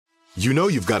You know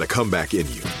you've got a comeback in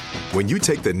you. When you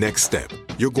take the next step,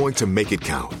 you're going to make it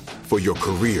count for your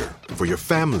career, for your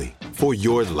family, for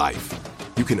your life.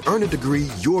 You can earn a degree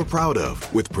you're proud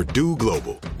of with Purdue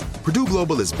Global. Purdue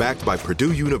Global is backed by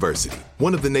Purdue University,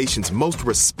 one of the nation's most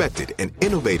respected and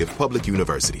innovative public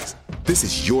universities. This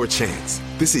is your chance.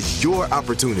 This is your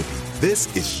opportunity.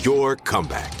 This is your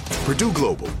comeback. Purdue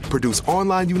Global, Purdue's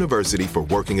online university for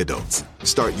working adults.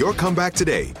 Start your comeback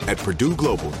today at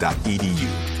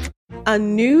purdueglobal.edu. A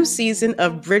new season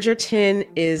of Bridgerton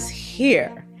is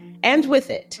here. And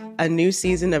with it, a new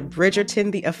season of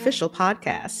Bridgerton, the official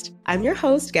podcast. I'm your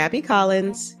host, Gabby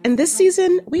Collins, and this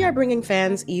season, we are bringing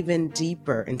fans even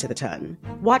deeper into the ton.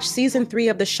 Watch season 3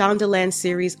 of the Shondaland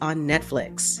series on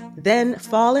Netflix. Then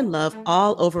fall in love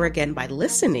all over again by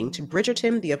listening to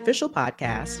Bridgerton, the official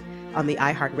podcast, on the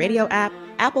iHeartRadio app,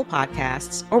 Apple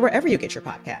Podcasts, or wherever you get your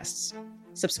podcasts.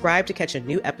 Subscribe to catch a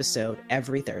new episode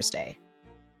every Thursday.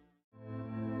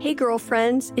 Hey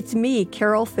girlfriends, it's me,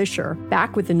 Carol Fisher,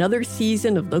 back with another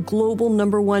season of the global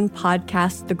 #1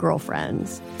 podcast, The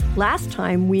Girlfriends. Last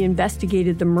time, we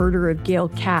investigated the murder of Gail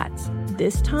Katz.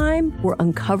 This time, we're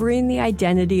uncovering the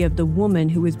identity of the woman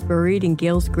who was buried in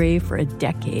Gail's grave for a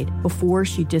decade before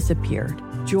she disappeared.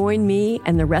 Join me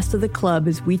and the rest of the club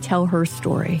as we tell her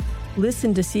story.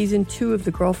 Listen to Season 2 of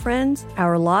The Girlfriends,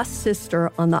 Our Lost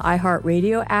Sister on the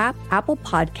iHeartRadio app, Apple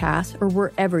Podcasts, or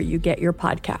wherever you get your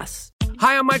podcasts.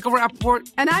 Hi, I'm Michael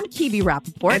Rappaport. And I'm Kibi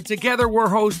Rappaport. And together we're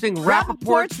hosting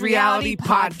Rappaport's Reality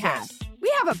Podcast.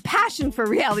 We have a passion for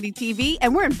reality TV,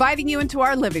 and we're inviting you into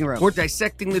our living room. We're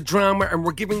dissecting the drama, and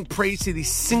we're giving praise to the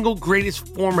single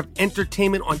greatest form of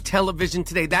entertainment on television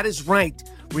today. That is right.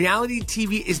 Reality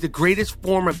TV is the greatest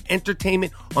form of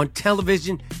entertainment on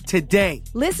television today.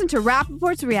 Listen to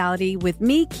Rappaport's Reality with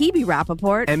me, Kibi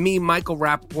Rappaport. And me, Michael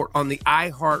Rappaport, on the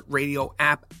iHeartRadio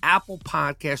app, Apple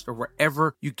Podcast, or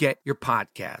wherever you get your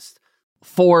podcast.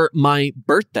 For my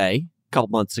birthday a couple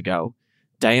months ago,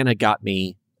 Diana got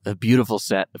me a beautiful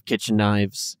set of kitchen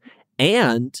knives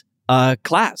and a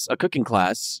cooking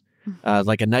class,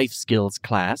 like a knife skills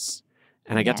class.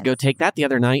 And I got to go take that the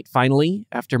other night, finally,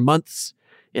 after months.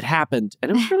 It happened,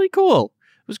 and it was really cool.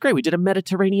 It was great. We did a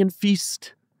Mediterranean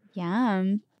feast.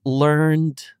 Yum.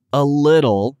 Learned a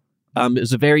little. It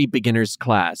was a very beginner's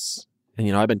class. And,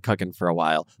 I've been cooking for a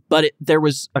while. But there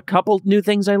was a couple new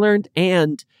things I learned,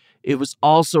 and it was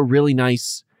also really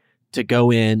nice to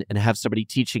go in and have somebody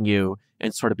teaching you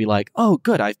and sort of be like, oh,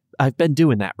 good, I've been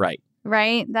doing that right.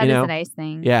 Right? That is a nice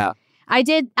thing. Yeah. I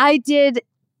did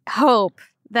hope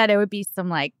that it would be some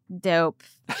like dope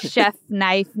chef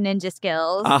knife ninja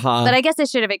skills. But I guess I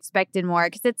should have expected more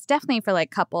because it's definitely for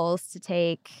like couples to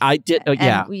take. I did.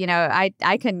 Yeah.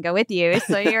 I couldn't go with you,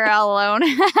 so you're all alone.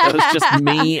 It was just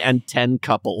me and 10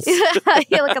 couples.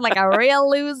 You're looking like a real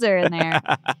loser in there.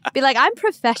 Be like, I'm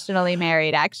professionally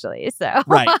married, actually. So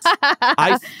right.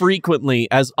 I frequently,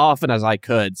 as often as I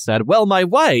could, said, "Well, my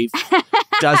wife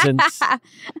doesn't."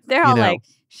 They're all like,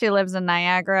 she lives in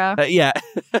Niagara. Yeah.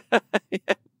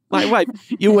 My wife,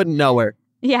 you wouldn't know her.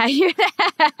 Yeah.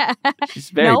 She's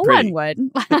very pretty. No one would.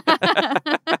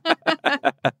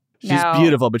 She's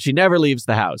beautiful, but she never leaves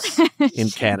the house in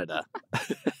Canada.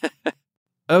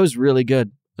 It was really good.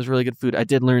 It was really good food. I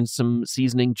did learn some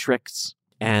seasoning tricks.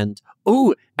 And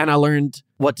I learned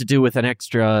what to do with an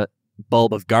extra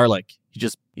bulb of garlic. You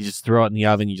just throw it in the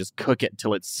oven. You just cook it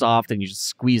until it's soft, and you just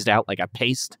squeeze it out like a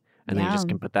paste. And then you just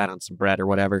can put that on some bread or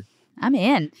whatever. I'm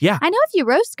in. Yeah. I know if you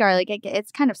roast garlic,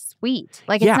 it's kind of sweet.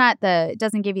 Like it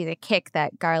doesn't give you the kick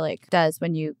that garlic does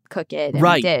when you cook it in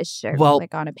a dish or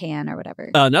like on a pan or whatever.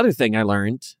 Another thing I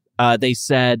learned, they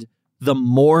said the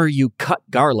more you cut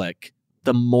garlic,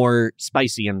 the more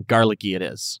spicy and garlicky it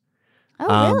is.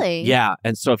 Oh, really? Yeah.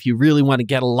 And so if you really want to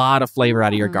get a lot of flavor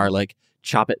out of your garlic,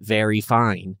 chop it very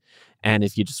fine. And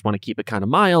if you just want to keep it kind of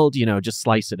mild, just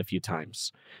slice it a few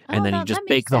times. And then you just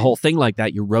bake the whole thing like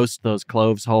that. You roast those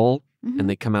cloves whole, and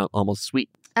they come out almost sweet.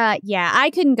 Yeah, I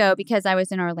couldn't go because I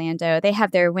was in Orlando. They have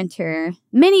their winter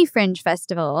mini Fringe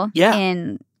Festival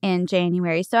in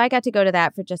January. So I got to go to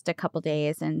that for just a couple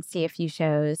days and see a few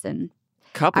shows. And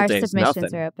Couple our days, submissions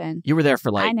nothing. are open. You were there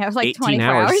for I know, like 18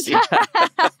 24 hours.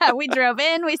 We drove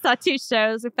in, we saw 2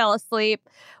 shows, we fell asleep.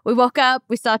 We woke up,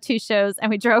 we saw 2 shows, and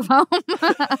we drove home.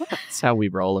 That's how we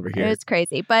roll over here. It was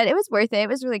crazy, but it was worth it. It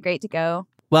was really great to go.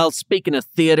 Well, speaking of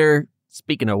theater,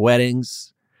 speaking of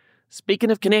weddings,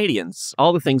 speaking of Canadians,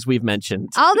 all the things we've mentioned.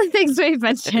 All the things we've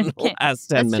mentioned. In the last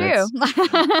 10 minutes.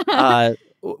 That's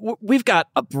true. We've got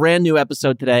a brand new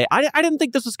episode today. I didn't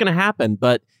think this was going to happen,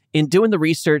 but in doing the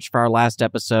research for our last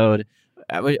episode,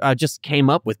 I just came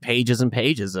up with pages and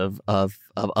pages of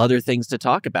other things to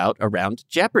talk about around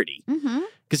Jeopardy.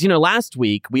 Because, last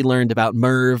week we learned about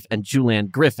Merv and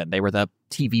Julianne Griffin. They were the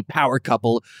TV power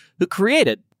couple who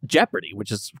created Jeopardy,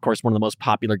 which is, of course, one of the most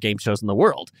popular game shows in the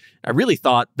world. I really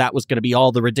thought that was going to be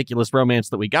all the ridiculous romance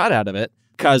that we got out of it.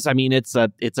 Because, it's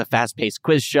a fast-paced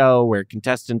quiz show where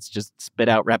contestants just spit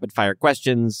out rapid-fire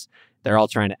questions. They're all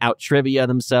trying to out-trivia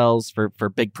themselves for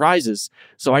big prizes.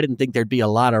 So I didn't think there'd be a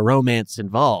lot of romance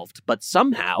involved. But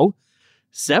somehow,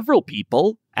 several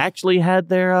people actually had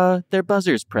their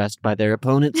buzzers pressed by their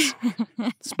opponents.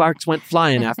 Sparks went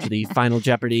flying after the final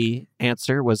Jeopardy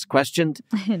answer was questioned.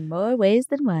 In more ways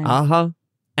than one. Uh-huh.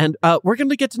 And we're going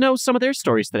to get to know some of their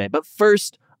stories today. But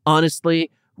first, honestly,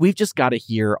 we've just got to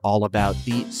hear all about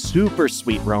the super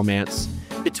sweet romance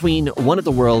between one of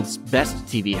the world's best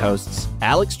TV hosts,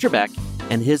 Alex Trebek,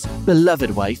 and his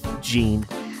beloved wife, Jean.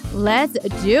 Let's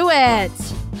do it!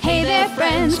 Hey there,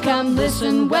 friends, come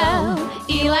listen well.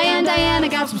 Eli and Diana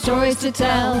got some stories to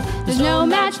tell. There's no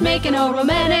matchmaking or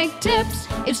romantic tips.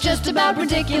 It's just about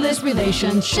ridiculous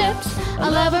relationships.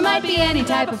 A lover might be any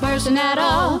type of person at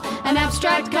all, an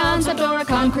abstract concept or a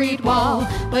concrete wall.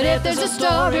 But if there's a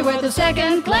story worth a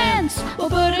second glance,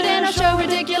 we'll put it in our show,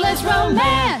 Ridiculous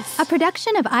Romance. A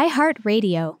production of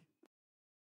iHeartRadio.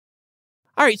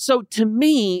 All right, so to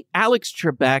me, Alex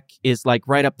Trebek is like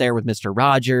right up there with Mr.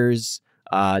 Rogers,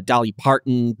 Dolly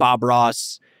Parton, Bob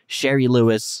Ross, Sherry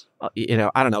Lewis, I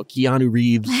don't know, Keanu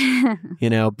Reeves,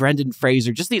 Brendan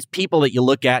Fraser, just these people that you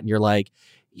look at and you're like,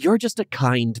 you're just a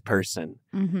kind person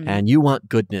and you want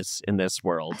goodness in this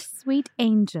world. A sweet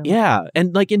angel. Yeah.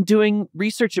 And like in doing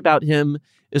research about him,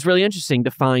 it's really interesting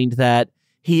to find that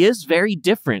he is very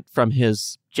different from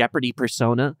his Jeopardy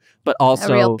persona, but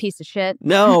also a real piece of shit.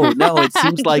 No, it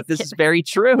seems like this is very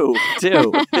true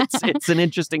too. It's an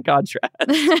interesting contrast.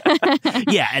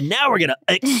 Yeah, and now we're gonna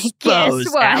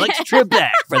expose Alex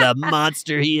Trebek for the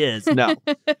monster he is.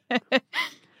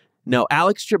 No,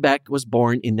 Alex Trebek was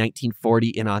born in 1940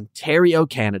 in Ontario,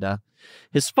 Canada.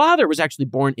 His father was actually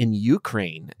born in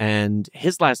Ukraine, and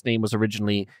his last name was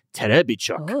originally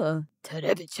Terebichuk. Oh,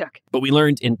 Terebichuk. But we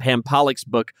learned in Pam Pollock's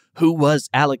book, Who Was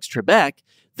Alex Trebek?,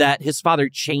 that his father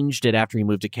changed it after he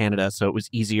moved to Canada, so it was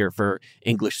easier for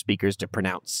English speakers to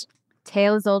pronounce.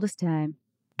 Tale as old as time.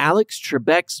 Alex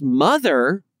Trebek's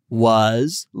mother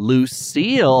was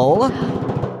Lucille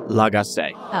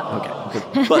Lagacé. Oh.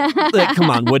 Okay. But come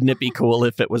on, wouldn't it be cool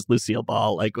if it was Lucille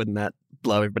Ball? Like, wouldn't that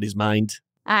blow everybody's mind?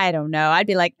 I don't know. I'd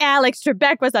be like, Alex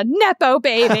Trebek was a Nepo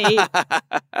baby.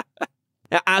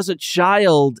 Now, as a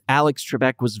child, Alex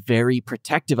Trebek was very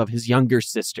protective of his younger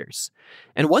sisters.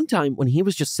 And one time, when he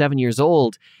was just 7 years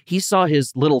old, he saw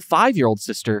his little 5-year-old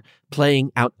sister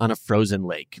playing out on a frozen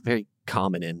lake. Very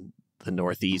common in the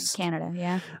Northeast. Canada,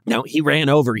 yeah. Now, he ran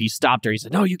over, he stopped her. He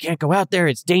said, no, you can't go out there.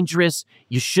 It's dangerous.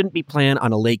 You shouldn't be playing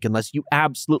on a lake unless you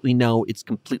absolutely know it's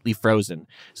completely frozen.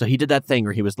 So he did that thing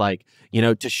where he was like,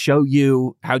 to show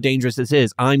you how dangerous this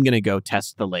is, I'm going to go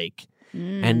test the lake.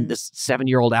 And this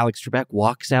 7-year-old Alex Trebek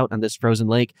walks out on this frozen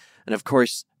lake. And of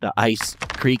course, the ice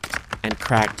creaked and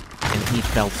cracked, and he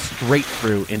fell straight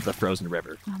through into the frozen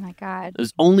river. Oh, my God. It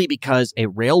was only because a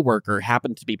rail worker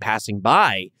happened to be passing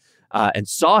by and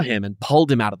saw him and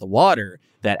pulled him out of the water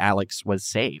that Alex was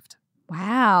saved.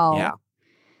 Wow. Yeah.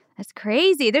 That's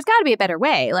crazy. There's got to be a better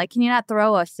way. Like, can you not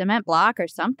throw a cement block or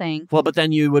something? Well, but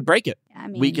then you would break it. I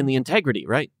mean, weaken the integrity,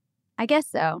 right? I guess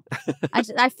so.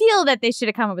 I feel that they should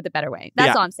have come up with a better way.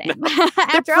 That's all I'm saying.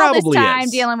 After all this time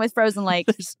dealing with frozen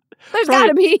lakes, there's got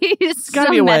to be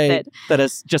some method. That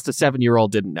just a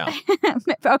 7-year-old didn't know.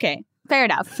 Okay, fair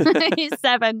enough. He's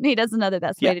 7. He doesn't know the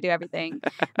best way to do everything.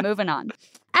 Moving on.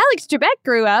 Alex Trebek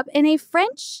grew up in a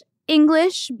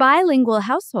French-English bilingual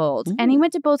household, and he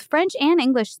went to both French and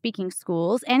English-speaking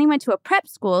schools, and he went to a prep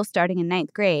school starting in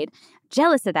 9th grade.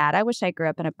 Jealous of that. I wish I grew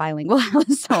up in a bilingual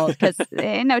household because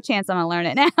no chance I'm going to learn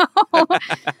it now.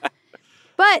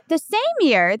 But the same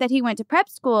year that he went to prep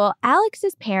school,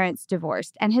 Alex's parents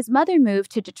divorced and his mother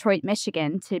moved to Detroit,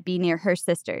 Michigan to be near her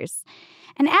sisters.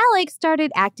 And Alex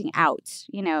started acting out.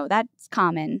 That's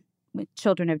common with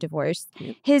children of divorce.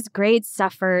 Yep. His grades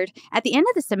suffered. At the end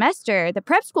of the semester, the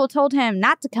prep school told him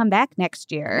not to come back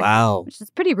next year. Wow. Which is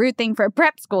a pretty rude thing for a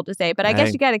prep school to say, but I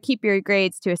guess you got to keep your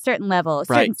grades to a certain level, a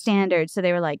certain standard. So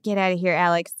they were like, get out of here,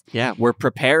 Alex. Yeah, we're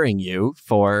preparing you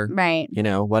for,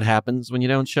 what happens when you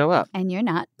don't show up. And you're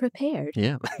not prepared.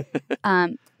 Yeah.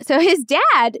 So his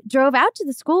dad drove out to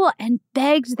the school and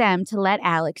begged them to let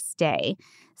Alex stay.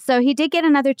 So he did get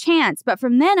another chance, but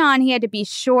from then on, he had to be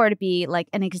sure to be like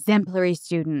an exemplary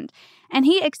student. And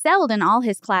he excelled in all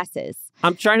his classes.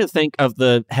 I'm trying to think of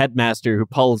the headmaster who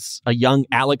pulls a young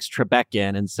Alex Trebek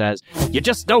in and says, "You're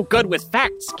just no good with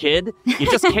facts, kid.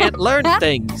 You just can't learn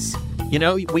things." You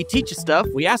know, we teach you stuff,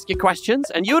 we ask you questions,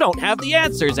 and you don't have the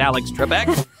answers, Alex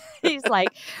Trebek. He's like,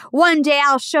 one day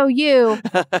I'll show you.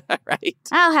 Right.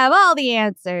 I'll have all the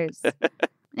answers.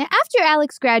 Now, after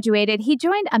Alex graduated, he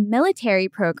joined a military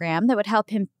program that would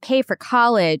help him pay for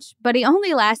college, but he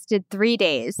only lasted 3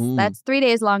 days. That's 3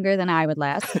 days longer than I would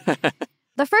last.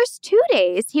 The first 2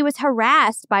 days, he was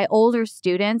harassed by older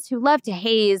students who loved to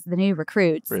haze the new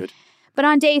recruits. Rude. But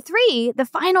on day 3, the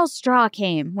final straw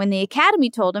came when the academy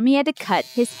told him he had to cut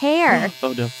his hair.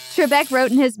 Oh, no. Trebek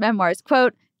wrote in his memoirs,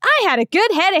 quote, I had a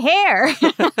good head of hair.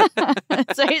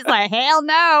 So he's like, hell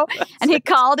no. And he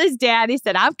called his dad. He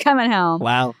said, I'm coming home.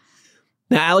 Wow.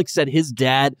 Now, Alex said his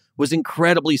dad was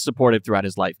incredibly supportive throughout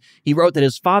his life. He wrote that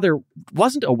his father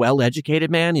wasn't a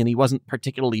well-educated man and he wasn't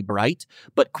particularly bright,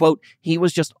 but, quote, he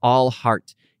was just all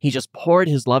heart. He just poured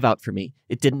his love out for me.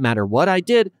 It didn't matter what I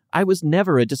did. I was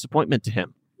never a disappointment to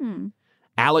him.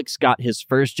 Alex got his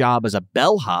first job as a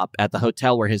bellhop at the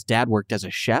hotel where his dad worked as a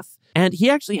chef. And he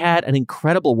actually had an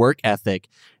incredible work ethic,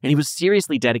 and he was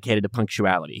seriously dedicated to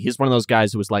punctuality. He's one of those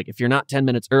guys who was like, if you're not 10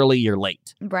 minutes early, you're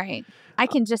late. Right. I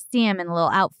can just see him in a little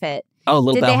outfit. Oh, a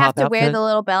little Did bellhop they have to outfit? wear the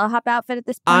little bellhop outfit at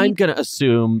this point? I'm going to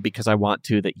assume, because I want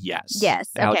to, that yes. Yes,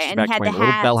 Alex okay, and he Trebek had wearing the a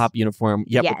little hat. bellhop uniform.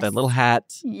 Yep, Yes. with that little hat.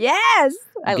 Yes.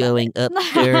 I Going love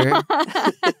up there.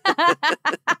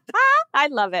 I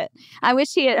love it. I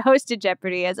wish he had hosted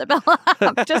Jeopardy as a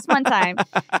bellhop just one time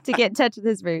to get in touch with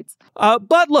his roots.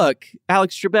 But look,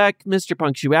 Alex Trebek, Mr.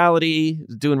 Punctuality,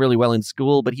 doing really well in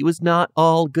school, but he was not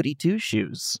all goody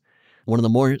two-shoes. One of the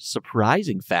more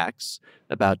surprising facts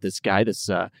about this guy, this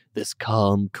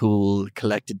calm, cool,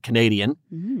 collected Canadian,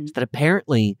 is that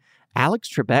apparently Alex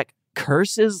Trebek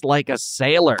curses like a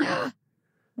sailor.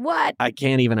 What? I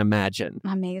can't even imagine.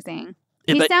 Amazing.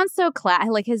 Yeah, He but- sounds so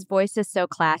like his voice is so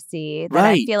classy that I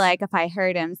Right. feel like if I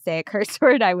heard him say a curse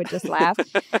word, I would just laugh.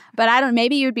 But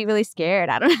maybe you'd be really scared.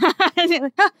 I don't know.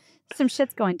 Like, "Oh, some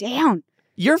shit's going down.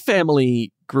 Your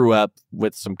family grew up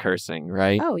with some cursing,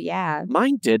 right? Oh, yeah.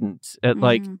 Mine didn't.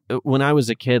 Like, when I was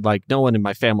a kid, like, no one in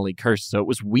my family cursed, so it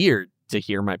was weird to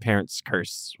hear my parents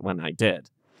curse when I did.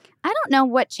 I don't know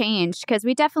what changed because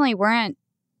we definitely weren't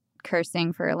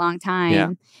cursing for a long time. Yeah.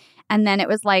 And then it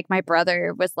was like my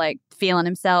brother was like feeling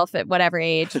himself at whatever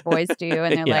age boys do.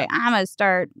 And they're Yeah. like, I'm going to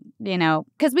start,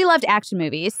 because we loved action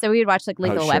movies. So we would watch like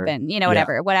Lethal sure. Weapon,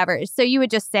 whatever. So you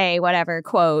would just say whatever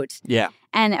quote. Yeah.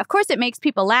 And of course, it makes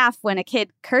people laugh when a kid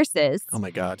curses. Oh,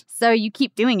 my God. So you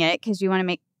keep doing it because you want to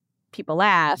make people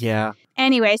laugh. Yeah.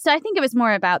 Anyway, so I think it was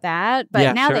more about that. But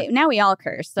Yeah, now sure. now we all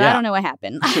curse. So I Yeah. don't know what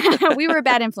happened. We were a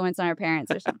bad influence on our parents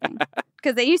or something.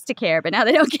 Because they used to care, but now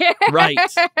they don't care. Right.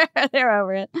 They're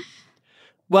over it.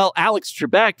 Well, Alex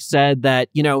Trebek said that,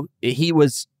 he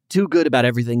was too good about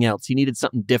everything else. He needed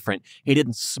something different. He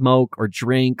didn't smoke or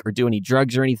drink or do any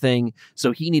drugs or anything.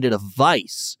 So he needed a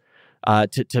vice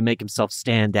to make himself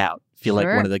stand out, feel like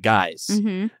Sure. one of the guys.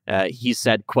 Mm-hmm. He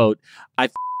said, quote, I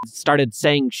started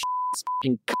saying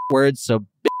f***ing words so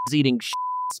b****s eating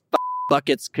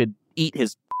buckets could eat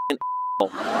his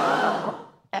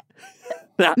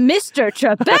Mr.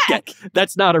 Trebek. Okay,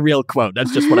 that's not a real quote.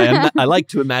 That's just what I like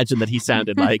to imagine that he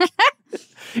sounded like.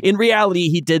 In reality,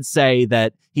 he did say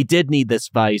that he did need this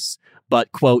vice,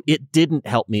 but, quote, it didn't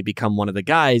help me become one of the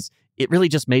guys. It really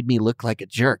just made me look like a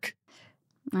jerk.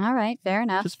 All right, fair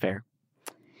enough. Just fair.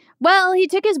 Well, he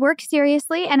took his work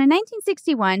seriously, and in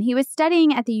 1961, he was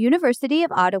studying at the University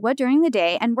of Ottawa during the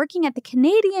day and working at the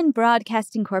Canadian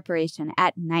Broadcasting Corporation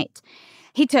at night.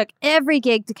 He took every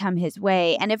gig to come his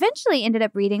way and eventually ended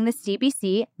up reading the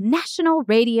CBC National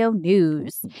Radio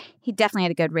News. He definitely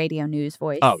had a good radio news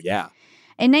voice. Oh, yeah.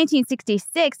 In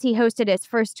 1966, he hosted his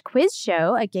first quiz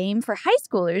show, a game for high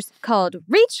schoolers called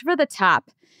Reach for the Top.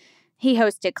 He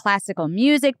hosted classical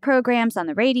music programs on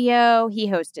the radio. He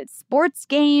hosted sports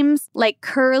games like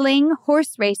curling,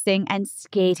 horse racing, and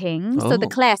skating. So the Oh.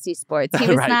 classy sports. He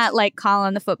was Right. not like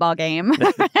calling the football game.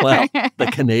 Well, the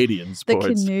Canadian sports.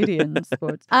 The Canadian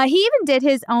sports. He even did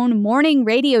his own morning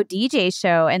radio DJ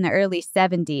show in the early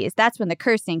 70s. That's when the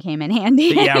cursing came in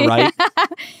handy. Yeah, right.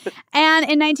 And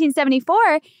in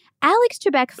 1974, Alex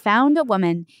Trebek found a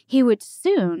woman he would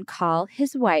soon call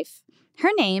his wife. Her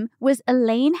name was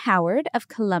Elaine Howard of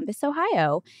Columbus,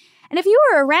 Ohio. And if you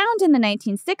were around in the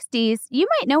 1960s, you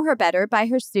might know her better by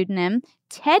her pseudonym,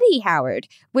 Teddy Howard,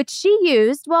 which she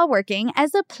used while working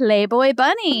as a Playboy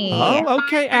bunny. Oh,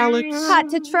 okay, Alex. Hot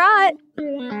to trot.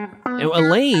 Now,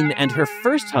 Elaine and her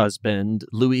first husband,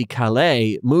 Louis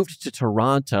Calais, moved to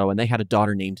Toronto, and they had a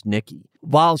daughter named Nikki.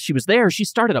 While she was there, she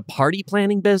started a party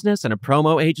planning business and a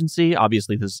promo agency.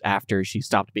 Obviously, this is after she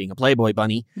stopped being a Playboy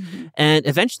bunny. And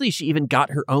eventually, she even got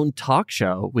her own talk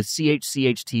show with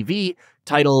CHCH TV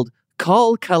titled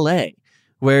Call Calais,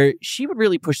 where she would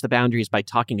really push the boundaries by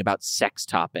talking about sex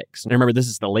topics. And remember, this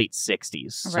is the late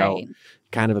 60s, so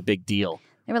kind of a big deal.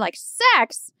 They were like,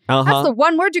 sex? That's the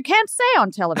one word you can't say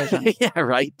on television. Yeah,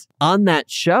 right. On that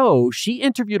show, she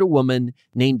interviewed a woman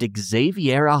named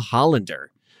Xaviera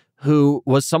Hollander, who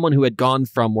was someone who had gone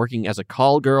from working as a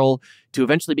call girl to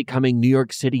eventually becoming New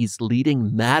York City's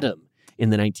leading madam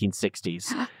in the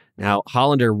 1960s. Now,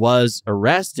 Hollander was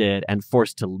arrested and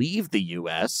forced to leave the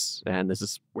U.S., and this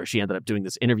is where she ended up doing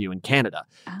this interview in Canada.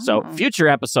 So, future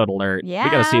episode alert. Yeah.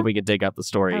 We got to see if we can dig up the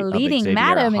story A of leading Xaviera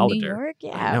madam Hollander. in New York?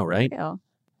 Yeah. I know, right?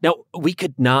 Now, we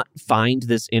could not find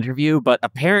this interview, but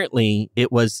apparently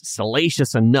it was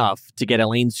salacious enough to get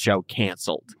Elaine's show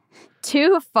canceled.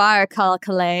 Too far, Call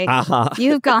Calais.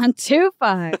 You've gone too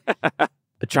far.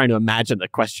 Trying to imagine the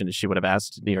questions she would have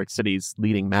asked New York City's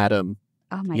leading madam,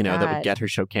 God. that would get her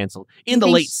show canceled in the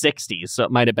late 60s. So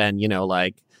it might have been,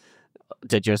 like,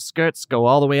 did your skirts go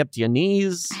all the way up to your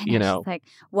knees? She's like,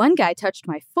 one guy touched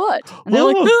my foot. And they're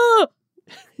like, ah!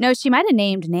 No, she might have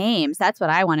named names. That's what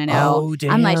I want to know. Oh,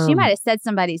 damn. I'm like, she might have said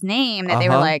somebody's name that they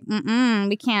were like,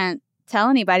 we can't tell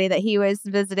anybody that he was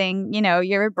visiting,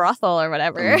 your brothel or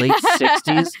whatever. Late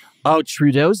 60s? Oh,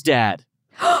 Trudeau's dad.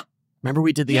 Remember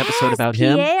we did the episode about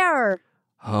him? Pierre.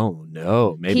 Oh,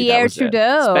 no. Maybe Pierre that was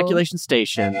Trudeau. It. Speculation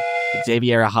Station.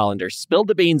 Xaviera Hollander spilled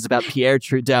the beans about Pierre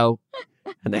Trudeau,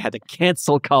 and they had to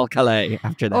cancel Call Calais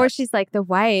after that. Or she's like, the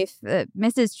wife,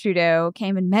 Mrs. Trudeau,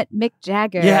 came and met Mick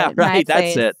Jagger. Yeah, right.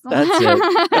 That's it.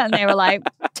 And they were like,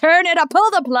 turn it up, pull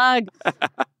the plug.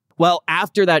 Well,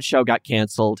 after that show got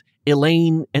canceled,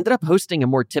 Elaine ended up hosting a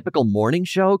more typical morning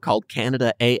show called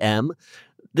Canada AM.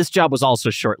 This job was also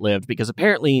short-lived because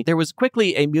apparently there was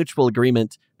quickly a mutual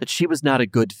agreement that she was not a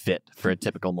good fit for a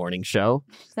typical morning show.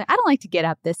 She's like, I don't like to get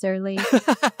up this early.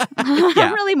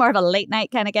 I'm really more of a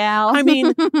late-night kind of gal. I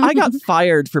mean, I got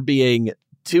fired for being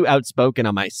too outspoken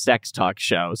on my sex talk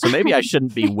show, so maybe I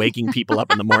shouldn't be waking people up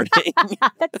in the morning.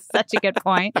 That's such a good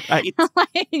point. Right?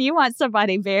 You want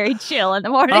somebody very chill in the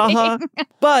morning.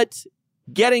 But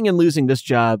getting and losing this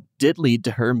job did lead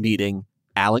to her meeting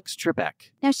Alex Trebek.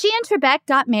 Now, she and Trebek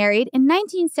got married in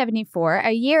 1974,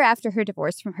 a year after her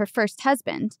divorce from her first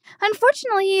husband.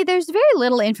 Unfortunately, there's very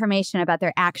little information about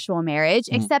their actual marriage,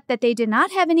 except that they did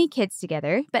not have any kids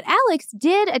together. But Alex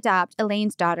did adopt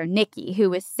Elaine's daughter, Nikki, who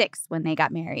was 6 when they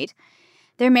got married.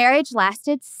 Their marriage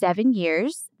lasted 7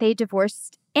 years. They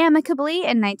divorced amicably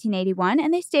in 1981,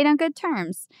 and they stayed on good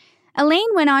terms.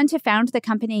 Elaine went on to found the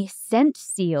company Scent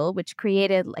Seal, which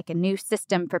created like a new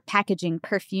system for packaging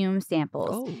perfume samples.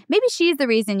 Oh. Maybe she's the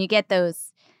reason you get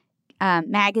those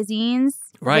magazines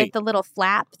with the little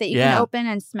flap that you can open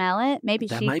and smell it. Maybe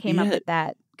she came up with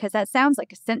that because that sounds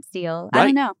like a scent seal. Right.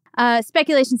 I don't know.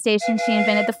 Speculation Station, she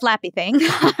invented the flappy thing.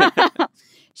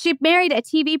 She married a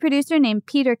TV producer named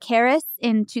Peter Karras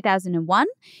in 2001,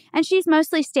 and she's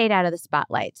mostly stayed out of the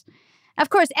spotlight. Of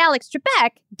course, Alex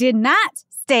Trebek did not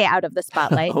stay out of the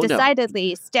spotlight,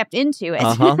 decidedly stepped into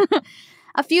it.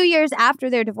 A few years after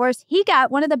their divorce, he got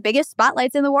one of the biggest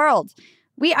spotlights in the world.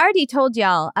 We already told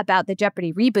y'all about the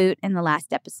Jeopardy reboot in the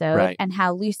last episode and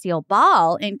how Lucille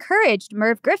Ball encouraged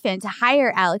Merv Griffin to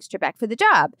hire Alex Trebek for the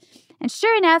job. And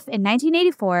sure enough, in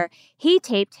 1984, he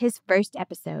taped his first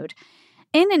episode.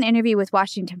 In an interview with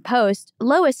Washington Post,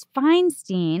 Lois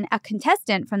Feinstein, a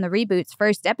contestant from the reboot's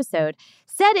first episode,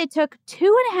 said it took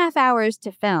 2.5 hours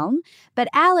to film, but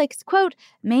Alex, quote,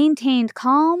 maintained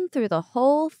calm through the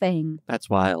whole thing. That's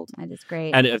wild. That is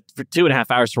great. And for 2.5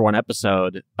 hours for one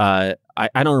episode, I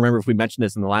don't remember if we mentioned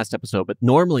this in the last episode, but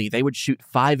normally they would shoot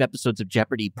 5 episodes of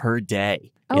Jeopardy per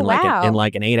day. Oh, in wow.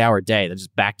 like an 8-hour day. They're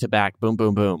just back to back, boom,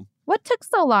 boom, boom. What took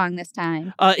so long this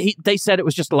time? They said it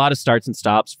was just a lot of starts and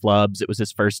stops, flubs. It was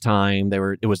his first time.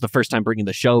 It was the first time bringing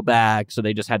the show back, so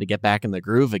they just had to get back in the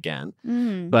groove again.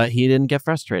 But he didn't get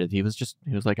frustrated. He was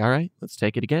like, all right, let's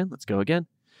take it again. Let's go again.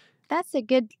 That's a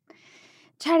good...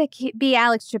 Try to be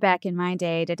Alex Trebek in my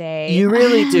day today. You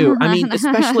really do. I mean,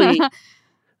 especially...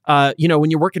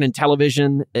 when you're working in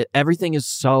television, everything is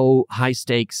so high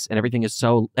stakes and everything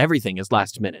is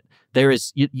last minute.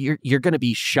 You're going to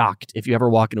be shocked if you ever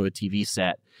walk into a TV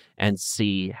set and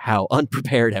see how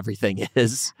unprepared everything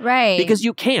is. Right. Because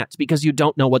you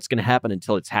don't know what's going to happen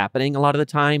until it's happening a lot of the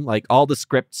time. Like all the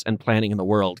scripts and planning in the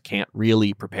world can't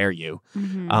really prepare you.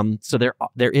 So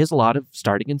there is a lot of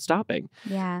starting and stopping.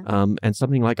 Yeah. And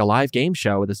something like a live game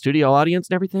show with a studio audience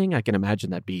and everything, I can imagine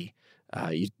that'd be...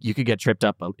 You could get tripped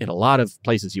up in a lot of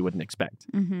places you wouldn't expect.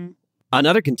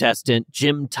 Another contestant,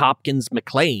 Jim Tompkins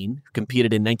McLean, who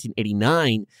competed in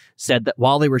 1989, said that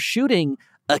while they were shooting,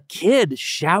 a kid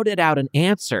shouted out an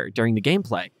answer during the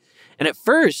gameplay. And at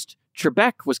first,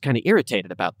 Trebek was kind of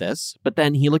irritated about this, but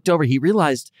then he looked over, he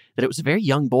realized that it was a very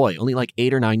young boy, only like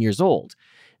 8 or 9 years old.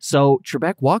 So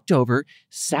Trebek walked over,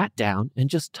 sat down, and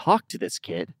just talked to this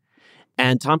kid.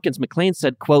 And Tompkins McClain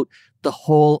said, quote, "The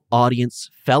whole audience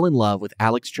fell in love with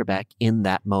Alex Trebek in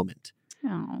that moment."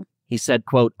 Oh. He said,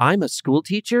 quote, "I'm a school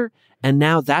teacher, and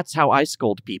now that's how I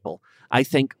scold people. I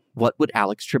think, what would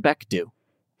Alex Trebek do?"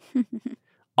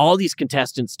 All these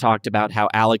contestants talked about how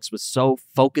Alex was so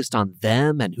focused on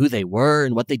them and who they were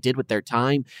and what they did with their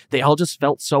time. They all just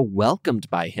felt so welcomed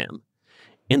by him.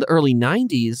 In the early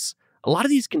 90s, a lot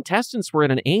of these contestants were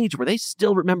at an age where they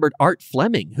still remembered Art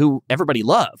Fleming, who everybody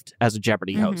loved as a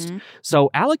Jeopardy host.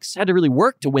 So Alex had to really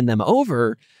work to win them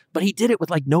over, but he did it with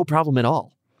like no problem at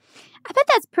all. I bet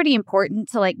that's pretty important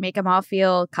to like make them all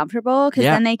feel comfortable because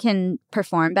then they can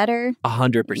perform better.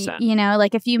 100%. You know,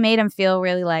 like if you made them feel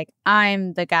really like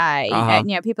I'm the guy, and,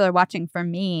 you know, people are watching for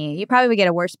me, you probably would get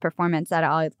a worse performance out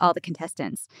of all the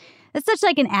contestants. It's such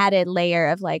like an added layer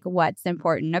of like what's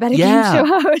important about a game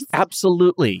show host.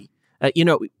 Absolutely. You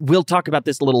know, we'll talk about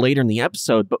this a little later in the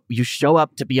episode, but you show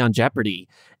up to be on Jeopardy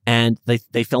and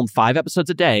they film 5 episodes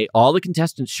a day. All the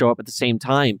contestants show up at the same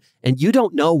time and you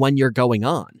don't know when you're going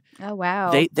on. Oh, wow.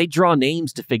 They draw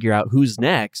names to figure out who's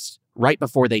next right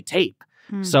before they tape.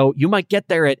 So you might get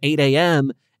there at 8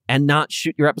 a.m. and not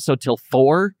shoot your episode till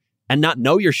 4 and not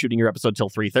know you're shooting your episode till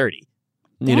 3:30.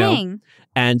 You know?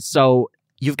 And so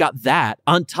you've got that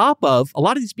on top of a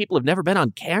lot of these people have never been on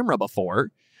camera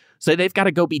before. So they've got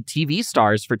to go be TV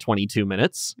stars for 22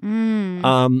 minutes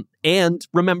and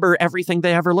remember everything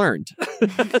they ever learned.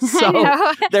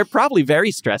 So they're probably very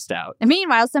stressed out. And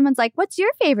meanwhile, someone's like, "What's your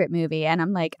favorite movie?" And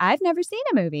I'm like, "I've never seen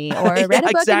a movie or read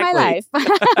a book in my life."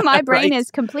 My brain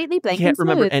is completely blank and smooth. Can't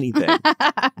remember anything.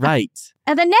 Right.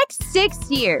 And the next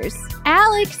 6 years,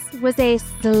 Alex was a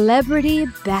celebrity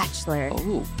bachelor.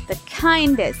 Oh. The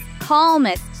kindest,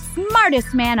 calmest,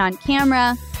 smartest man on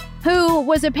camera, who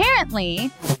was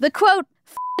apparently the, quote,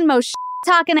 most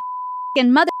talking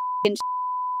and mother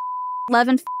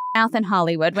loving mouth in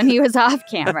Hollywood when he was off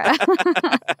camera.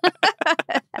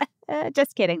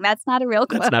 Just kidding. That's not a real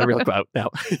quote. That's not a real quote, no.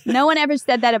 No one ever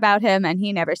said that about him, and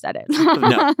he never said it.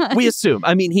 No, we assume.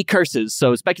 I mean, he curses,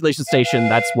 so Speculation Station,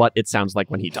 that's what it sounds like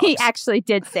when he talks. He actually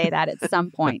did say that at some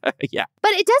point. Yeah.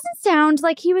 But it doesn't sound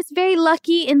like he was very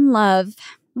lucky in love.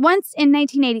 Once in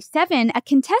 1987, a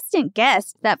contestant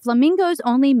guessed that flamingos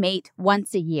only mate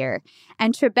once a year.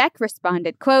 And Trebek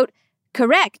responded, quote,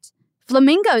 "Correct.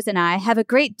 Flamingos and I have a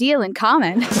great deal in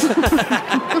common." See,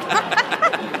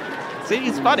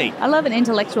 it's funny. I love an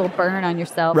intellectual burn on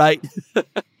yourself. Right.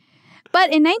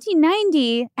 But in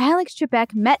 1990, Alex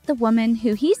Trebek met the woman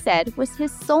who he said was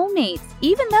his soulmate,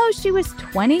 even though she was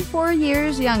 24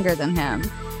 years younger than him.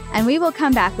 And we will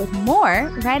come back with more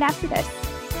right after this.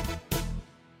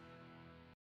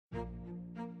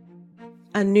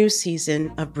 A new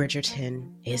season of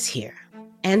Bridgerton is here.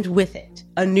 And with it,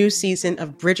 a new season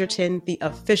of Bridgerton, the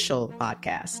official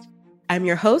podcast. I'm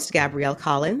your host, Gabrielle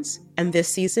Collins, and this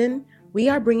season, we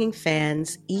are bringing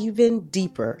fans even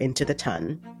deeper into the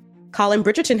ton. Colin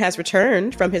Bridgerton has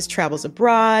returned from his travels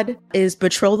abroad. Is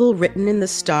betrothal written in the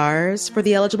stars for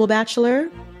the eligible bachelor?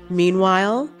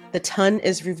 Meanwhile, the ton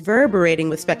is reverberating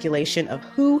with speculation of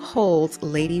who holds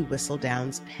Lady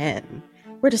Whistledown's pen.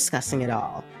 We're discussing it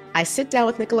all. I sit down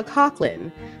with Nicola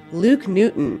Coughlan, Luke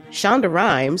Newton, Shonda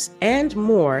Rhimes, and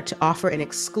more to offer an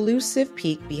exclusive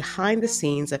peek behind the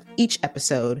scenes of each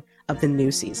episode of the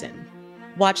new season.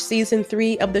 Watch season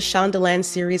 3 of the Shondaland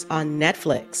series on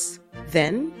Netflix.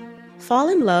 Then, fall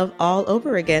in love all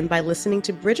over again by listening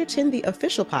to Bridgerton, the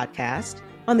official podcast,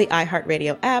 on the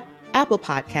iHeartRadio app, Apple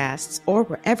Podcasts, or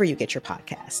wherever you get your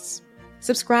podcasts.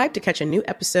 Subscribe to catch a new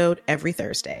episode every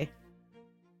Thursday.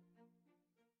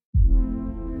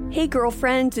 Hey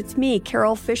girlfriends, it's me,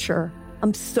 Carol Fisher.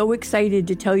 I'm so excited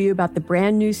to tell you about the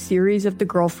brand new series of The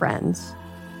Girlfriends.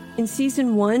 In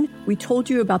season 1, we told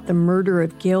you about the murder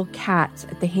of Gail Katz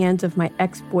at the hands of my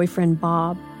ex-boyfriend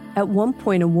Bob. At one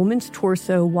point, a woman's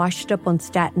torso washed up on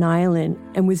Staten Island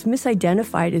and was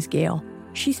misidentified as Gail.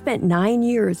 She spent 9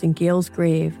 years in Gail's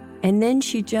grave, and then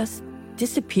she just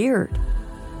disappeared.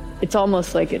 It's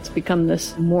almost like it's become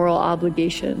this moral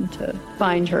obligation to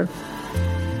find her.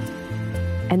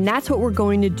 And that's what we're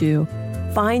going to do.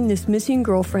 Find this missing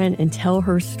girlfriend and tell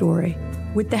her story.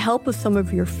 With the help of some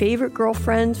of your favorite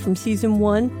girlfriends from season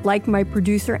 1, like my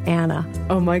producer, Anna.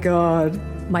 Oh my God.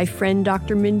 My friend,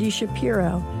 Dr. Mindy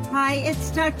Shapiro. Hi, it's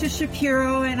Dr.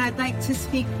 Shapiro, and I'd like to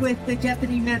speak with the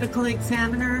Deputy Medical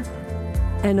Examiner.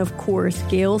 And of course,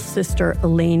 Gail's sister,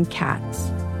 Elaine Katz.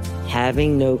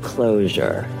 Having no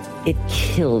closure, it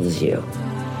kills you.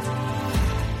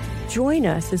 Join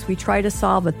us as we try to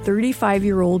solve a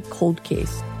 35-year-old cold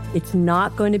case. It's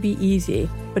not going to be easy,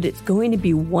 but it's going to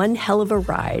be one hell of a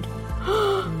ride.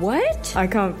 What? I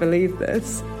can't believe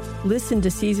this. Listen to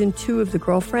Season 2 of The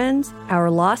Girlfriends, Our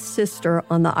Lost Sister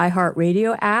on the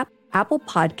iHeartRadio app, Apple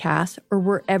Podcasts, or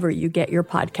wherever you get your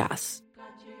podcasts.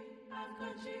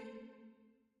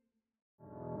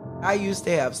 I used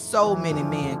to have so many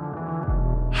men.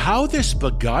 How this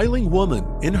beguiling woman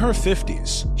in her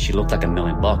 50s, she looked like $1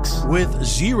 million, with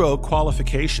zero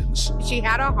qualifications, she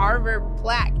had a Harvard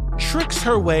plaque, tricks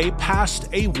her way past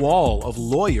a wall of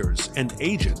lawyers and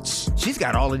agents. She's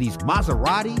got all of these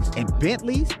Maseratis and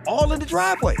Bentleys all in the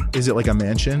driveway. Is it like a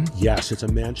mansion? Yes, it's a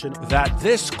mansion. That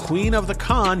this queen of the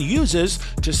con uses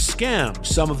to scam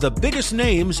some of the biggest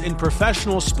names in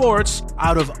professional sports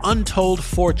out of untold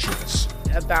fortunes.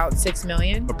 About $6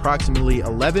 million. Approximately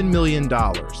 $11 million.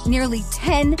 Nearly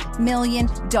 $10 million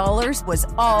was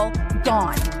all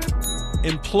gone.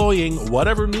 Employing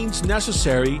whatever means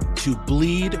necessary to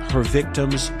bleed her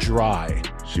victims dry.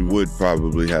 She would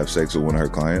probably have sex with one of her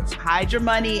clients. Hide your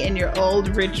money in your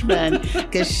old rich man,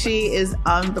 because she is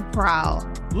on the prowl.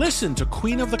 Listen to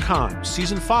Queen of the Con,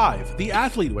 Season 5, The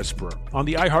Athlete Whisperer, on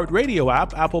the iHeartRadio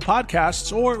app, Apple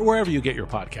Podcasts, or wherever you get your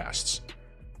podcasts.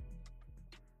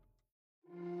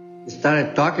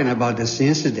 Started talking about this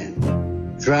incident.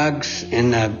 Drugs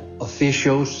and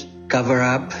officials cover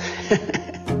up.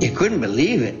 You couldn't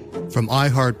believe it. From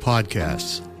iHeart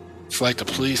Podcasts. It's like the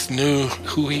police knew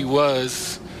who he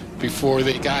was before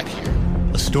they got here.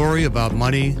 A story about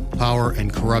money, power,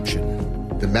 and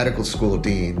corruption. The medical school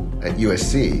dean at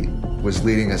USC was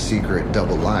leading a secret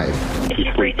double life. Is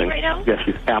she breathing right now? Yes,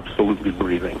 she's absolutely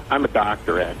breathing. I'm a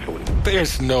doctor, actually.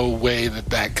 There's no way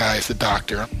that guy's a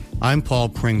doctor. I'm Paul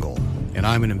Pringle, and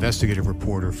I'm an investigative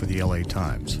reporter for the LA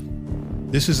Times.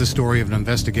 This is the story of an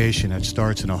investigation that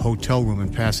starts in a hotel room in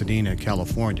Pasadena,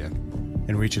 California,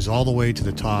 and reaches all the way to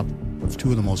the top of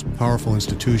two of the most powerful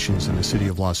institutions in the city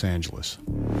of Los Angeles.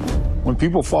 When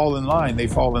people fall in line, they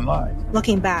fall in line.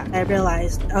 Looking back, I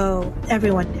realized,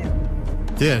 everyone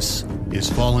knew. This is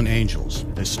Fallen Angels,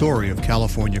 a story of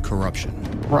California corruption.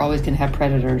 We're always going to have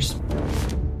predators.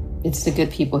 It's the good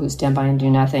people who stand by and do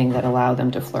nothing that allow them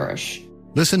to flourish.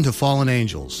 Listen to Fallen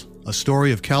Angels, a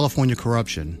story of California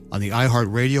corruption on the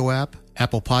iHeartRadio app,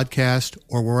 Apple Podcast,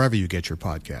 or wherever you get your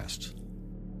podcasts.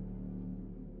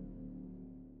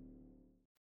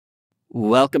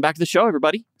 Welcome back to the show,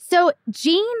 everybody. So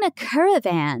Jean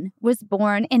Caravan was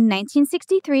born in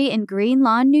 1963 in Green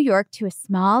Lawn, New York, to a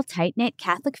small, tight-knit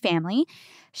Catholic family.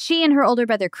 She and her older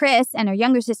brother Chris and her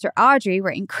younger sister Audrey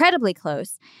were incredibly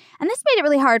close, and this made it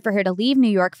really hard for her to leave New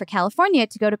York for California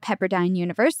to go to Pepperdine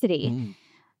University.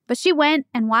 But she went,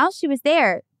 and while she was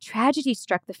there, tragedy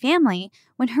struck the family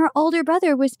when her older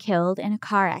brother was killed in a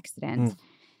car accident.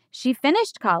 She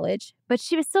finished college, but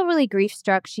she was still really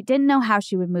grief-struck. She didn't know how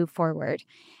she would move forward.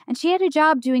 And she had a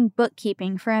job doing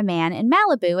bookkeeping for a man in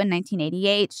Malibu in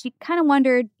 1988. She kind of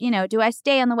wondered, do I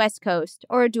stay on the West Coast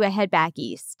or do I head back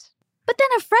east? But then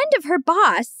a friend of her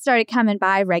boss started coming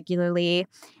by regularly.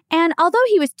 And although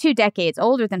he was 2 decades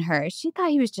older than her, she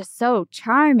thought he was just so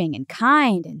charming and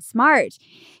kind and smart.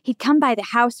 He'd come by the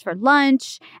house for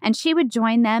lunch, and she would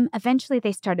join them. Eventually,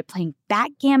 they started playing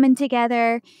backgammon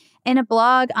together. In a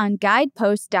blog on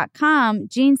guidepost.com,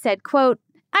 Jean said, quote,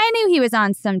 I knew he was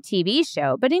on some TV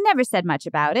show, but he never said much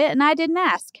about it, and I didn't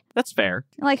ask. That's fair.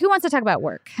 Like, who wants to talk about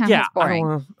work? Yeah, It's boring.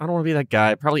 I don't want to be that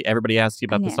guy. Probably everybody asks you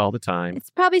about this all the time. It's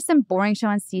probably some boring show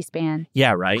on C-SPAN.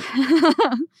 Yeah, right?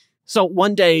 So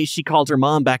one day she called her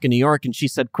mom back in New York and she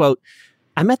said, quote,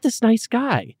 I met this nice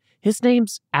guy. His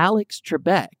name's Alex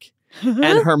Trebek.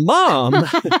 And her mom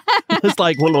was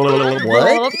like,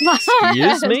 what?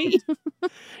 Excuse me?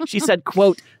 She said,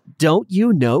 quote, don't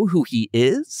you know who he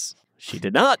is? She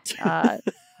did not.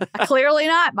 Clearly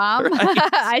not, Mom. Right.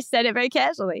 I said it very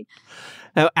casually.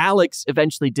 Now, Alex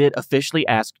eventually did officially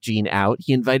ask Jean out.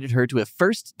 He invited her to a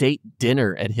first date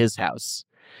dinner at his house.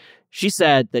 She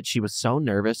said that she was so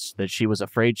nervous that she was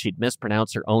afraid she'd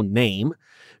mispronounce her own name.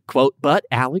 Quote, but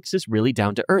Alex is really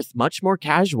down to earth, much more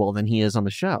casual than he is on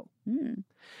the show.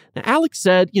 Now, Alex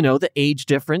said, the age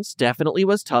difference definitely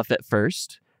was tough at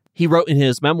first. He wrote in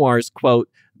his memoirs, quote,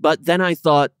 but then I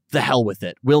thought, the hell with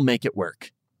it. We'll make it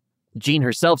work. Jean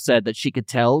herself said that she could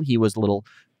tell he was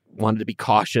wanted to be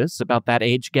cautious about that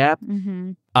age gap.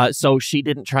 So she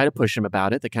didn't try to push him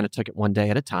about it. They kind of took it one day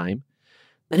at a time.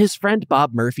 And his friend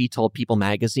Bob Murphy told People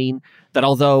magazine that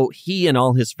although he and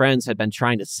all his friends had been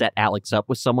trying to set Alex up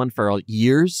with someone for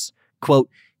years, quote,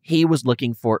 he was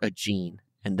looking for a Jean,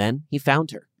 and then he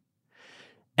found her.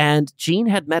 And Jean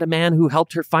had met a man who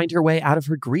helped her find her way out of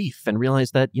her grief and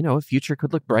realized that, a future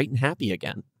could look bright and happy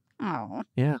again. Oh.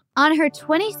 Yeah. On her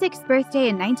 26th birthday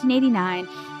in 1989,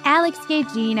 Alex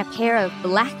gave Jean a pair of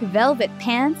black velvet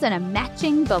pants and a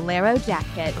matching bolero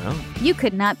jacket. Well. You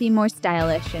could not be more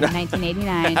stylish in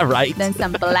 1989 right. than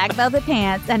some black velvet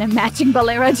pants and a matching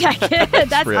bolero jacket.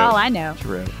 That's True. all I know.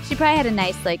 True. She probably had a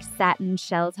nice, satin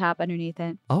shell top underneath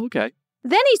it. Oh, okay.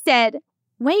 Then he said,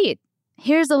 wait,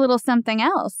 here's a little something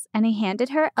else. And he handed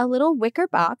her a little wicker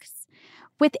box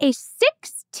with a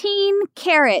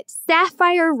 16-carat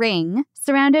sapphire ring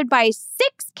surrounded by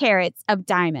 6 carats of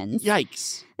diamonds.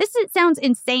 Yikes. This sounds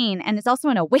insane, and it's also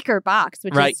in a wicker box,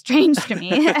 which right. is strange to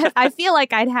me. I feel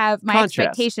like I'd have my Contrast.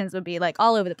 expectations would be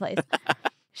all over the place.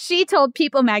 She told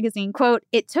People magazine, quote,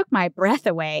 "It took my breath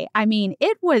away. I mean,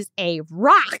 it was a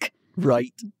rock."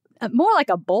 Right. More like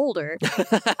a boulder.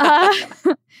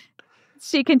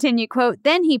 She continued, quote,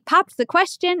 "Then he popped the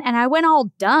question and I went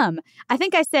all dumb. I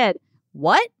think I said,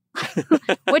 'What?'"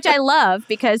 Which I love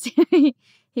because he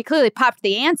clearly popped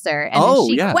the answer. And then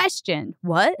she questioned,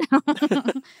 "What?"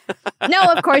 No,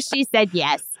 of course she said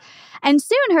yes. And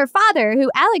soon her father, who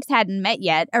Alex hadn't met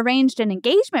yet, arranged an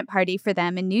engagement party for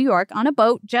them in New York on a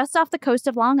boat just off the coast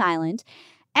of Long Island.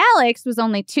 Alex was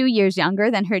only 2 years younger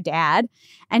than her dad.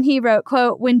 And he wrote,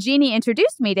 quote, "When Jeannie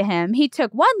introduced me to him, he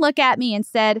took one look at me and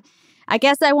said, 'I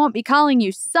guess I won't be calling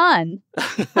you son.'"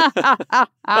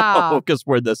 Oh, because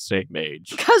we're the same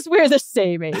age. Because we're the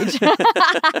same age.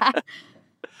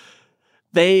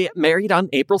 They married on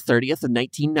April 30th of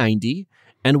 1990.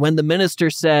 And when the minister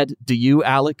said, "Do you,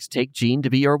 Alex, take Jean to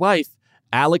be your wife?"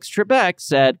 Alex Trebek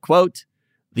said, quote,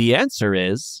 "The answer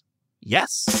is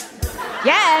yes."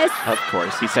 Yes. Of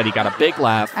course. He said he got a big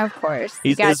laugh. Of course.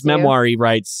 His memoir, he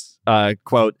writes,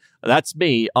 quote, "That's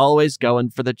me, always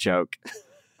going for the joke."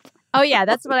 Oh, yeah,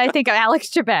 that's what I think of Alex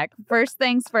Trebek. First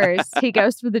things first, he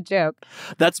goes for the joke.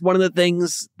 That's one of the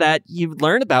things that you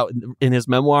learn about in his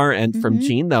memoir and from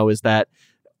Jean, though, is that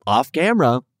off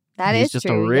camera, he's just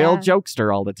true, a real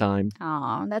jokester all the time.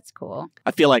 Oh, that's cool.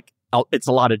 I feel like it's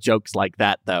a lot of jokes like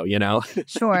that, though,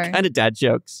 Sure. Kind of dad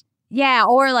jokes. Yeah,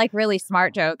 or really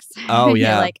smart jokes. Oh,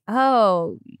 yeah. You're like,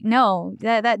 oh, no,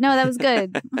 that was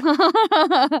good.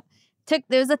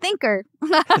 There was a thinker.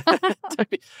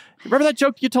 Remember that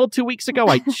joke you told 2 weeks ago?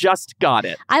 I just got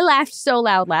it. I laughed so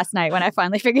loud last night when I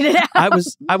finally figured it out.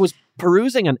 I was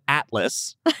perusing an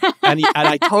atlas, and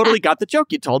I totally got the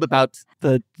joke you told about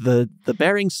the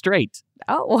Bering Strait.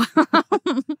 Oh.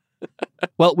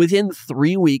 Well, within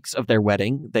 3 weeks of their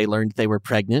wedding, they learned they were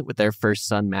pregnant with their first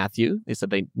son, Matthew. They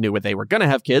said they knew they were going to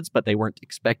have kids, but they weren't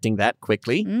expecting that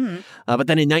quickly. But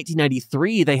then in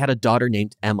 1993, they had a daughter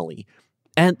named Emily.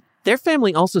 And their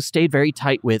family also stayed very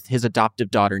tight with his adoptive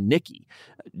daughter, Nikki.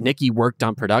 Nikki worked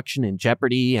on production in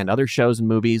Jeopardy and other shows and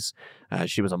movies.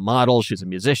 She was a model. She was a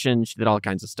musician. She did all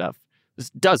kinds of stuff.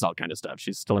 Does all kinds of stuff.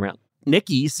 She's still around.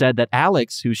 Nikki said that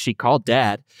Alex, who she called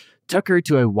Dad, took her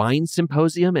to a wine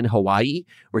symposium in Hawaii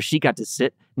where she got to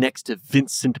sit next to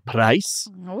Vincent Price.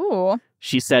 Ooh.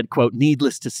 She said, quote,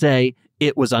 "Needless to say,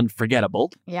 it was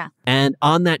unforgettable." Yeah. And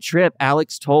on that trip,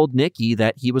 Alex told Nikki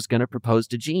that he was going to propose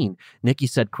to Jean. Nikki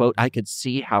said, quote, "I could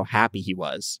see how happy he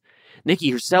was."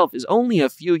 Nikki herself is only a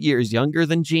few years younger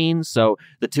than Jean, so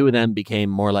the two of them became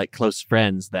more like close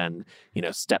friends than,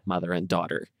 stepmother and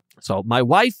daughter. So my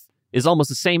wife is almost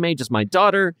the same age as my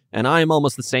daughter, and I am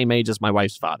almost the same age as my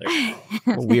wife's father.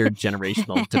 A weird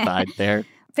generational divide there.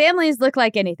 Families look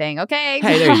like anything, okay?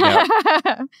 Hey, there you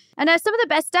go. And some of the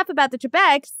best stuff about the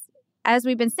Trebeks, as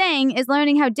we've been saying, is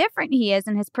learning how different he is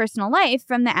in his personal life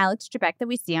from the Alex Trebek that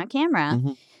we see on camera.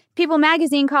 People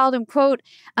magazine called him, quote,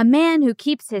 "A man who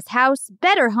keeps his house,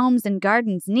 better homes and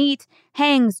gardens neat,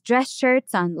 hangs dress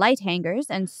shirts on light hangers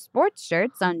and sports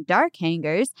shirts on dark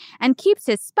hangers, and keeps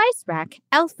his spice rack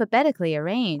alphabetically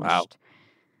arranged." Wow.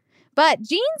 But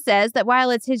Jean says that while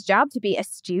it's his job to be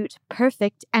astute,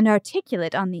 perfect, and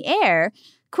articulate on the air,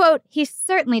 quote, "he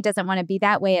certainly doesn't want to be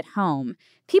that way at home.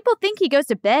 People think he goes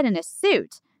to bed in a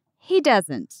suit. He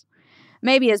doesn't.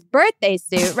 Maybe his birthday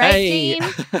suit, right, Jean?"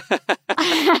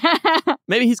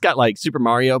 Maybe he's got Super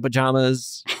Mario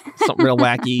pajamas, something real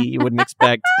wacky you wouldn't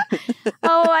expect.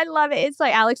 Oh, I love it. It's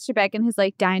like Alex Trebek in his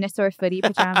dinosaur footy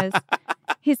pajamas.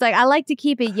 He's like, "I like to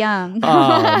keep it young."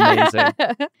 Oh, amazing.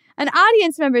 An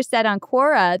audience member said on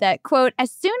Quora that, quote,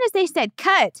 "As soon as they said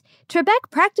cut, Trebek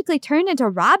practically turned into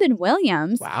Robin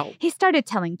Williams." Wow. He started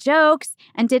telling jokes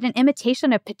and did an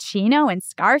imitation of Pacino and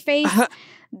Scarface.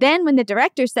 Then when the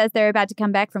director says they're about to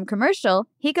come back from commercial,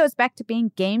 he goes back to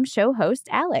being game show host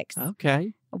Alex.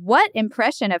 Okay. What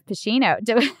impression of Pacino?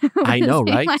 I know,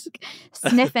 right? Like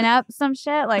sniffing up some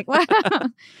shit? Like, what?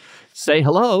 Say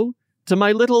hello to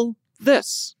my little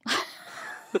this.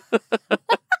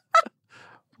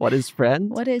 What is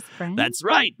friend? What is friend? That's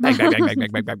right. Bang, bang, bang,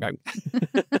 bang, bang, bang, bang.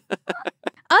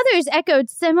 Others echoed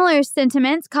similar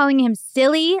sentiments, calling him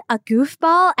silly, a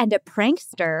goofball, and a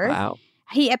prankster. Wow.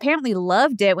 He apparently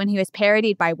loved it when he was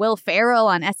parodied by Will Ferrell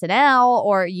on SNL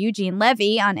or Eugene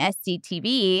Levy on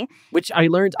SCTV. Which I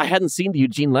learned, I hadn't seen the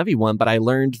Eugene Levy one, but I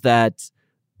learned that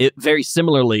it very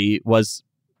similarly was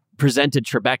presented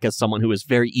Trebek as someone who was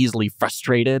very easily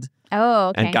frustrated. Oh,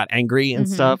 okay. And got angry and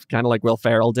stuff, kind of like Will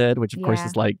Ferrell did, which of course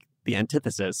is like the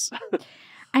antithesis.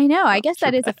 I know. I guess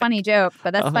that is a funny joke,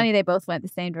 but that's funny they both went the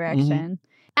same direction.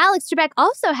 Alex Trebek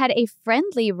also had a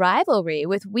friendly rivalry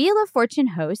with Wheel of Fortune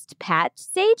host Pat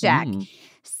Sajak.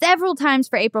 Several times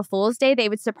for April Fool's Day, they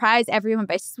would surprise everyone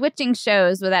by switching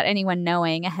shows without anyone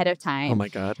knowing ahead of time. Oh, my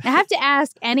God. I have to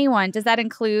ask anyone, does that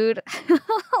include,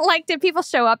 like, did people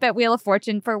show up at Wheel of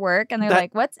Fortune for work and they're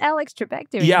like, what's Alex Trebek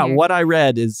doing here? What I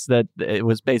read is that it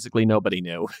was basically nobody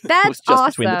knew. That's it was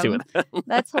just awesome. between the two of them.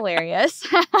 That's hilarious.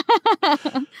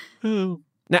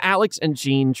 Now, Alex and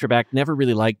Jean Trebek never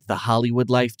really liked the Hollywood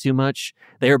life too much.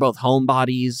 They were both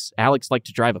homebodies. Alex liked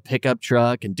to drive a pickup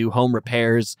truck and do home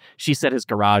repairs. She said his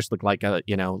garage looked like a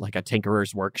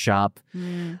tinkerer's workshop.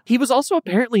 He was also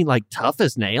apparently like tough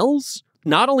as nails.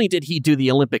 Not only did he do the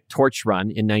Olympic torch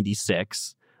run in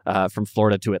 96 from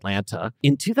Florida to Atlanta,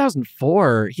 in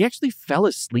 2004, he actually fell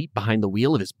asleep behind the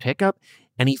wheel of his pickup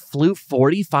and he flew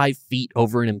 45 feet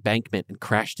over an embankment and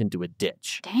crashed into a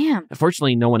ditch. Damn.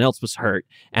 Unfortunately, no one else was hurt,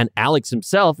 and Alex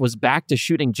himself was back to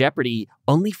shooting Jeopardy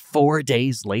only 4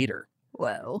 days later.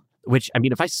 Whoa. Which, I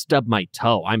mean, if I stub my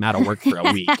toe, I'm out of work for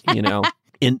a week, you know?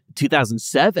 In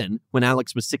 2007, when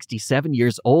Alex was 67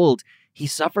 years old, he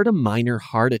suffered a minor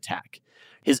heart attack.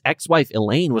 His ex-wife,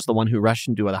 Elaine, was the one who rushed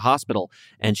him to the hospital,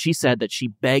 and she said that she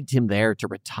begged him there to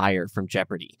retire from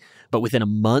Jeopardy. But within a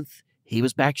month, he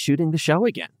was back shooting the show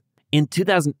again. In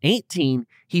 2018,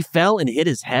 he fell and hit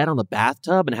his head on the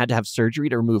bathtub and had to have surgery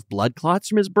to remove blood clots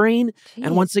from his brain. Jeez.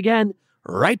 And once again,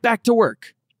 right back to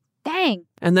work. Dang.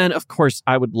 And then, of course,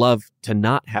 I would love to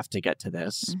not have to get to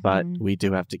this, but we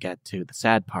do have to get to the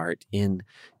sad part. In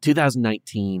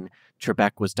 2019,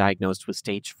 Trebek was diagnosed with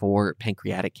stage 4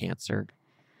 pancreatic cancer.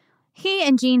 He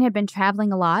and Jean had been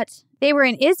traveling a lot. They were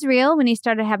in Israel when he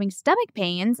started having stomach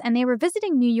pains, and they were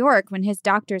visiting New York when his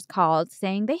doctors called,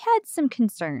 saying they had some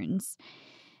concerns.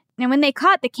 And when they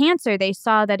caught the cancer, they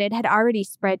saw that it had already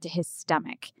spread to his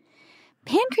stomach.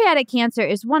 Pancreatic cancer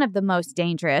is one of the most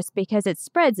dangerous because it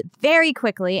spreads very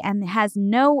quickly and has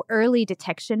no early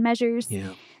detection measures.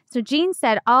 Yeah. So Jean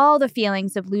said all the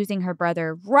feelings of losing her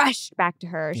brother rushed back to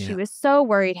her. Yeah. She was so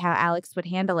worried how Alex would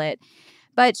handle it.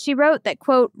 But she wrote that,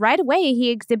 quote, right away, he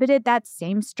exhibited that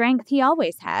same strength he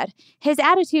always had. His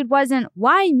attitude wasn't,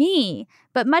 why me?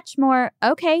 But much more,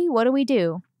 okay, what do we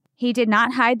do? He did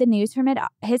not hide the news from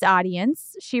his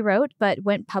audience, she wrote, but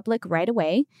went public right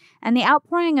away. And the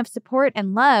outpouring of support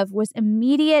and love was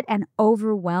immediate and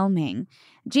overwhelming.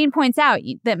 Jean points out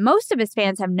that most of his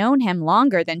fans have known him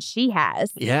longer than she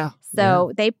has. Yeah.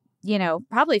 So they,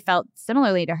 probably felt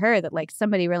similarly to her that, like,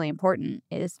 somebody really important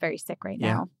is very sick right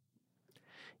now.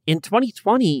 In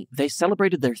 2020, they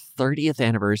celebrated their 30th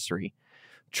anniversary.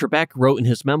 Trebek wrote in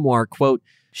his memoir, quote,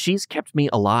 she's kept me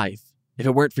alive. If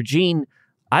it weren't for Jean,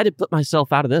 I'd have put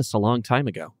myself out of this a long time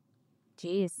ago.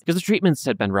 Jeez. Because the treatments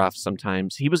had been rough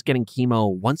sometimes. He was getting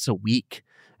chemo once a week,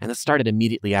 and this started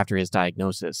immediately after his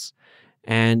diagnosis.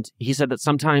 And he said that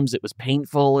sometimes it was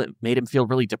painful, it made him feel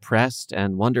really depressed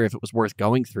and wonder if it was worth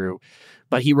going through.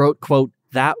 But he wrote, quote,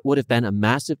 that would have been a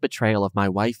massive betrayal of my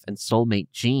wife and soulmate,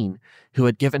 Jean, who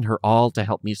had given her all to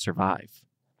help me survive.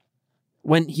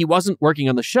 When he wasn't working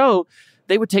on the show,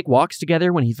 they would take walks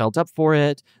together when he felt up for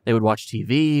it. They would watch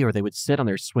TV or they would sit on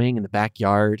their swing in the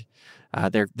backyard.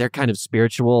 They're kind of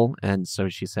spiritual. And so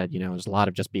she said, there's a lot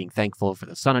of just being thankful for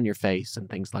the sun on your face and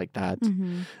things like that.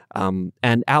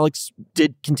 And Alex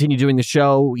did continue doing the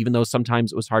show, even though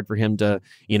sometimes it was hard for him to,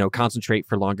 concentrate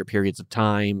for longer periods of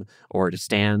time or to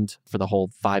stand for the whole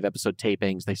 5-episode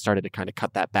tapings. They started to kind of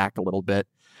cut that back a little bit.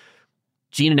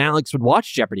 Jean and Alex would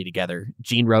watch Jeopardy together.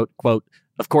 Jean wrote, quote,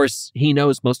 of course, he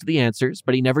knows most of the answers,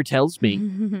 but he never tells me.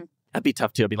 That'd be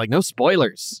tough, too. I'd be like, no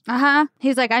spoilers.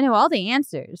 He's like, I know all the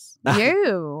answers.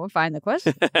 You find the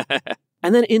question.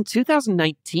 And then in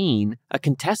 2019, a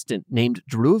contestant named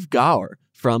Dhruv Gaur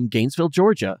from Gainesville,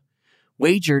 Georgia,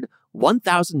 wagered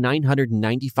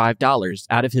 $1,995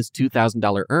 out of his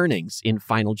 $2,000 earnings in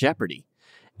Final Jeopardy.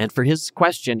 And for his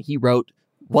question, he wrote,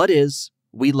 what is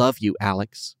 "We love you,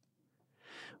 Alex"?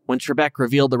 When Trebek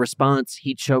revealed the response,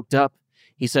 he choked up.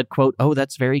 He said, quote, "Oh,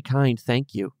 that's very kind.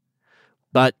 Thank you."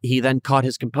 But he then caught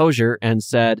his composure and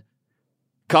said,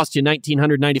 "Cost you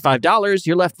 $1,995.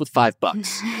 You're left with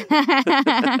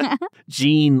 $5.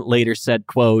 Gene later said,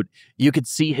 quote, "You could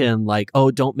see him like,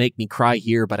 oh, don't make me cry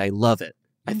here, but I love it."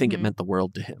 I think it meant the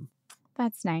world to him.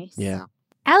 That's nice. Yeah.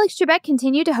 Alex Trebek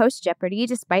continued to host Jeopardy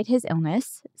despite his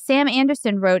illness. Sam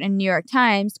Anderson wrote in New York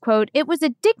Times, quote, "It was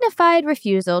a dignified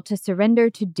refusal to surrender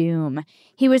to doom.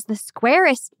 He was the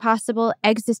squarest possible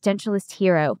existentialist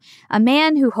hero, a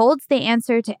man who holds the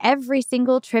answer to every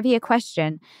single trivia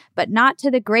question, but not to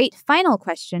the great final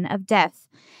question of death.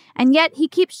 And yet he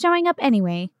keeps showing up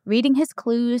anyway, reading his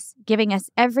clues, giving us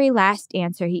every last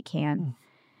answer he can."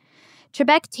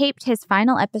 Trebek taped his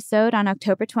final episode on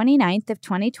October 29th of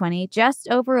 2020, just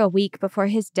over a week before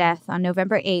his death on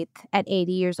November 8th at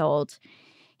 80 years old.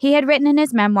 He had written in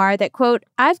his memoir that, quote,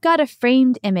 "I've got a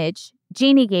framed image.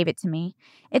 Jeannie gave it to me.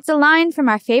 It's a line from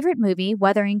our favorite movie,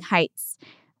 Wuthering Heights.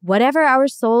 Whatever our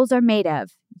souls are made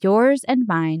of, yours and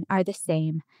mine are the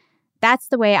same. That's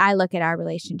the way I look at our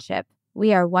relationship.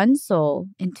 We are one soul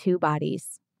in two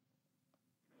bodies."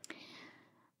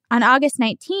 On August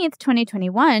 19th,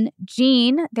 2021,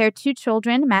 Gene, their two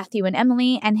children, Matthew and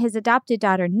Emily, and his adopted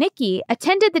daughter, Nikki,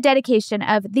 attended the dedication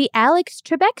of the Alex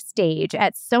Trebek stage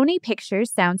at Sony Pictures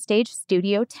Soundstage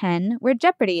Studio 10, where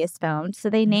Jeopardy is filmed. So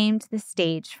they named the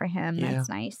stage for him. Yeah. That's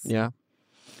nice. Yeah.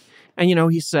 And, you know,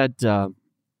 he said,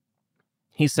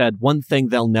 "One thing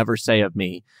they'll never say of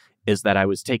me is that I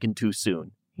was taken too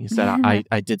soon." He said,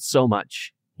 I did so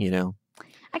much, you know.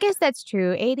 I guess that's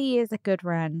true. 80 is a good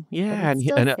run. Yeah,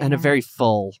 and a very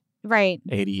full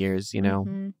 80 years, you know.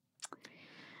 Mm-hmm.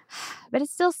 But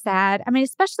it's still sad. I mean,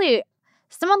 especially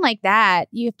someone like that,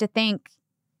 you have to think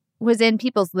was in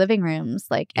people's living rooms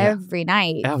like every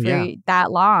night for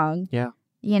that long. Yeah.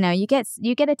 You know, you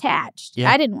get attached.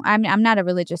 Yeah. I'm not a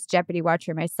religious Jeopardy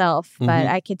watcher myself, but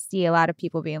I could see a lot of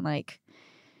people being like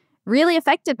really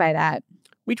affected by that.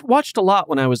 We watched a lot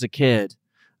when I was a kid.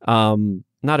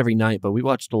 Not every night, but we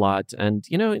watched a lot. And,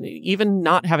 you know, even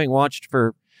not having watched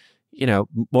for, you know,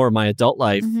 more of my adult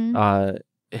life,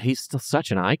 he's still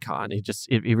such an icon.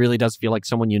 It really does feel like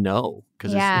someone you know,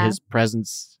 because his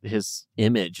presence, his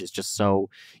image is just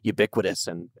so ubiquitous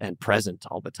and present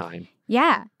all the time.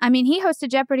 Yeah. I mean, he hosted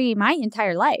Jeopardy my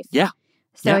entire life. Yeah.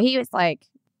 So he was like,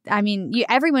 I mean,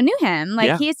 everyone knew him.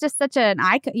 Like, he's just such an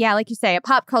icon. Yeah, like you say, a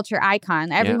pop culture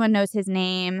icon. Everyone knows his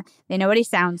name. They know what he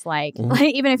sounds like.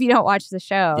 Like, even if you don't watch the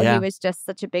show, he was just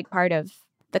such a big part of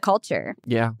the culture.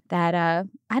 Yeah. That,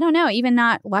 I don't know, even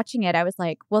not watching it, I was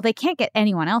like, well, they can't get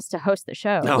anyone else to host the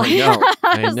show. No, like,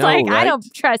 I know, like, right? I don't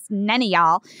trust none of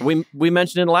y'all. We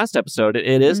mentioned in the last episode,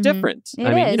 it is different.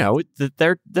 I mean, you know,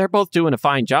 they're both doing a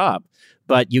fine job,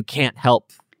 but you can't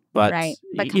help but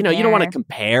you know, you don't want to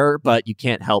compare, but you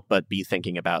can't help but be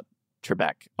thinking about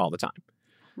Trebek all the time.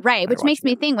 Right, which makes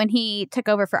me think when he took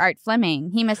over for Art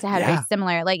Fleming, he must have had a very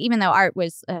similar, like, even though Art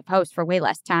was a host for way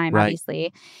less time,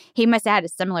 obviously, he must have had a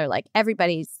similar, like,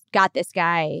 everybody's got this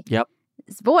guy's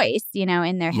voice, you know,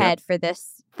 in their head for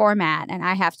this format, and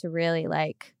I have to really,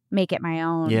 like, make it my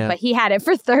own. But he had it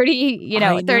for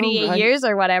 38 years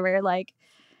or whatever, like.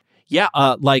 Yeah,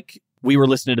 like, we were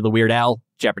listening to the Weird Al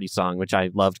Jeopardy song, which I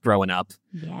loved growing up.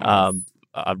 Yes.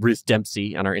 Ruth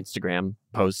Dempsey on our Instagram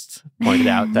post pointed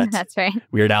out that that's right.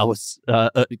 Weird Al was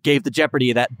gave the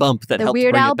Jeopardy that bump that helped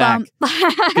Weird bring Al it back.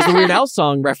 Because the Weird Al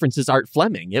song references Art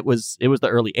Fleming. It was the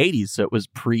early 80s, so it was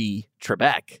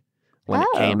pre-Trebek when it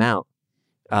came out.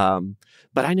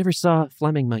 But I never saw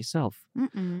Fleming myself.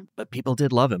 But people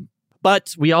did love him.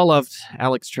 But we all loved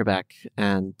Alex Trebek,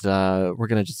 and we're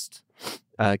going to just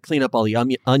clean up all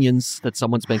the onions that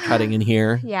someone's been cutting in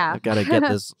here. Yeah. I've got to get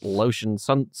this lotion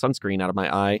sunscreen out of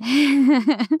my eye.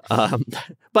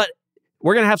 But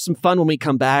we're going to have some fun when we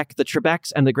come back. The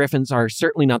Trebeks and the Griffins are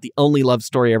certainly not the only love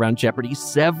story around Jeopardy.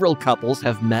 Several couples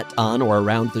have met on or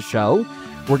around the show.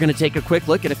 We're going to take a quick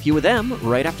look at a few of them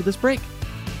right after this break.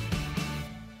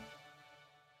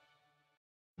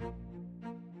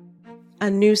 A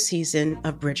new season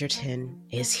of Bridgerton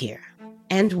is here.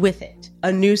 And with it,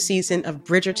 a new season of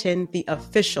Bridgerton, the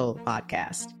official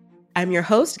podcast. I'm your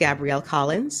host, Gabrielle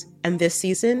Collins, and this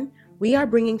season, we are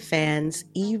bringing fans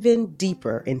even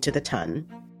deeper into the ton.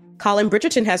 Colin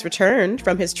Bridgerton has returned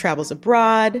from his travels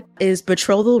abroad. Is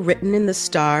betrothal written in the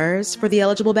stars for the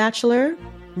eligible bachelor?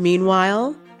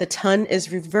 Meanwhile, the ton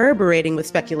is reverberating with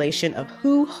speculation of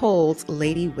who holds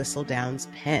Lady Whistledown's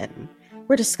pen.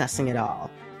 We're discussing it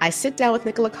all. I sit down with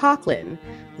Nicola Coughlan,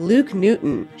 Luke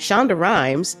Newton, Shonda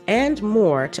Rhimes, and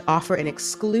more to offer an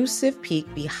exclusive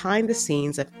peek behind the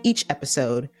scenes of each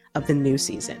episode of the new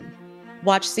season.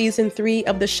 Watch season 3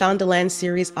 of the Shondaland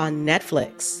series on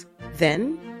Netflix.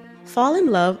 Then, fall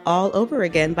in love all over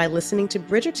again by listening to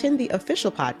Bridgerton, the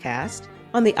official podcast,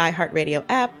 on the iHeartRadio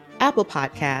app, Apple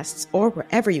Podcasts, or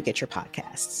wherever you get your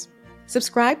podcasts.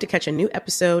 Subscribe to catch a new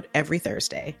episode every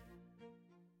Thursday.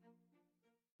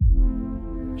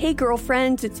 Hey,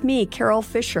 girlfriends, it's me, Carol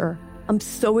Fisher. I'm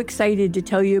so excited to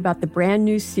tell you about the brand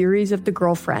new series of The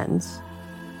Girlfriends.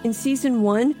 In season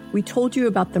 1, we told you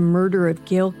about the murder of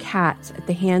Gail Katz at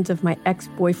the hands of my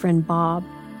ex-boyfriend, Bob.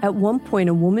 At one point,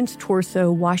 a woman's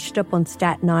torso washed up on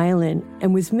Staten Island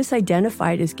and was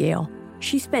misidentified as Gail.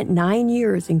 She spent 9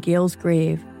 years in Gail's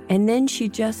grave, and then she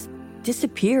just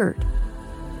disappeared.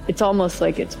 It's almost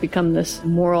like it's become this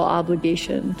moral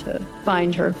obligation to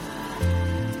find her.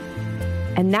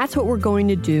 And that's what we're going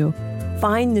to do.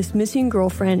 Find this missing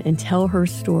girlfriend and tell her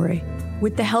story.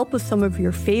 With the help of some of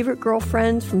your favorite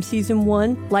girlfriends from season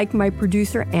 1, like my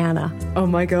producer, Anna. Oh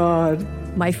my God.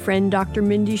 My friend, Dr.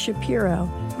 Mindy Shapiro.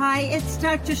 Hi, it's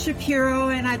Dr. Shapiro,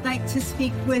 and I'd like to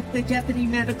speak with the Deputy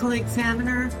Medical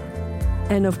Examiner.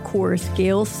 And of course,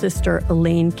 Gail's sister,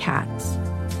 Elaine Katz.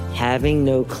 Having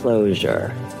no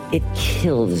closure, it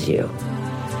kills you.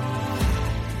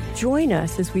 Join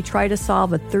us as we try to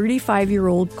solve a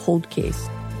 35-year-old cold case.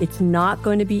 It's not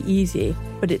going to be easy,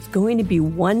 but it's going to be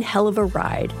one hell of a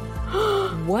ride.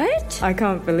 What? I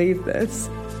can't believe this.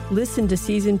 Listen to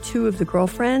season 2 of The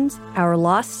Girlfriends, Our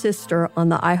Lost Sister on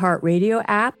the iHeartRadio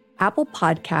app, Apple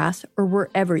Podcasts, or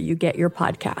wherever you get your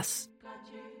podcasts.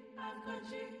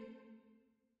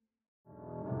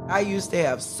 I used to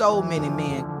have so many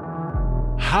men.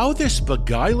 How this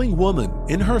beguiling woman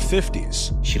in her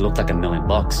 50s, she looked like $1 million,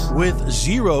 with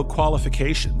 0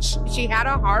 qualifications, She had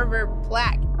a Harvard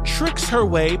plaque. tricks her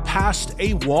way past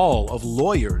a wall of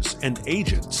lawyers and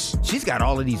agents. She's got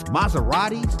all of these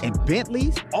Maseratis and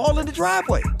Bentleys all in the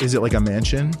driveway. Is it like a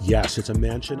mansion? Yes, it's a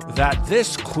mansion that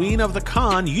this queen of the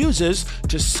con uses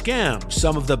to scam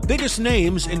some of the biggest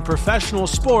names in professional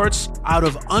sports out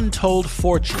of untold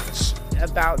fortunes.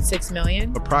 About $6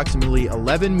 million. Approximately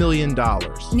 $11 million.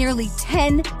 Nearly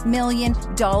 $10 million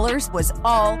was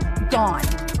all gone.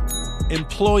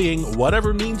 Employing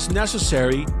whatever means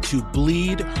necessary to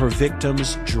bleed her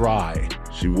victims dry.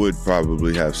 She would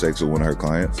probably have sex with one of her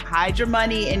clients. Hide your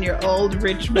money in your old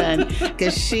rich man,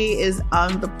 because she is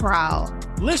on the prowl.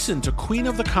 Listen to Queen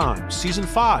of the Con, Season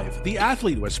 5, The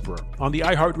Athlete Whisperer, on the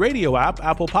iHeartRadio app,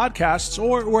 Apple Podcasts,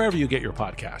 or wherever you get your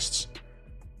podcasts.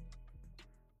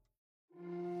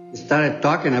 We started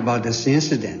talking about this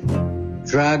incident.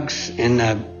 Drugs and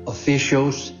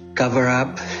officials cover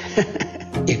up.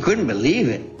 You couldn't believe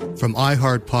it. From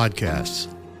iHeart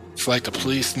Podcasts. It's like the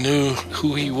police knew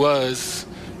who he was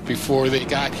before they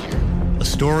got here. A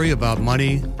story about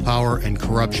money, power, and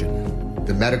corruption.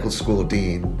 The medical school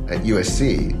dean at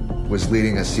USC was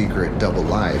leading a secret double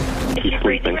life. She's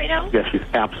breathing right now? Yes, she's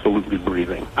absolutely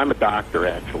breathing. I'm a doctor,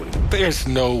 actually. There's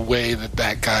no way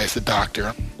that guy's a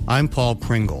doctor. I'm Paul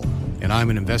Pringle, and I'm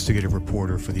an investigative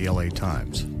reporter for the LA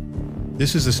Times.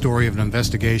 This is the story of an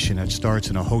investigation that starts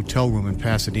in a hotel room in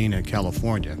Pasadena,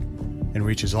 California, and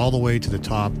reaches all the way to the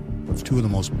top of 2 of the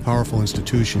most powerful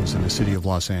institutions in the city of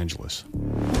Los Angeles.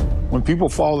 When people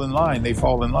fall in line, they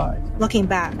fall in line. Looking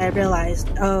back, I realized,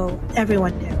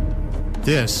 everyone knew.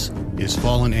 This is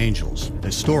Fallen Angels,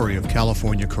 a story of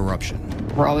California corruption.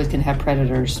 We're always going to have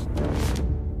predators.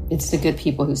 It's the good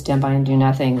people who stand by and do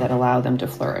nothing that allow them to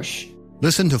flourish.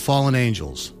 Listen to Fallen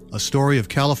Angels, a story of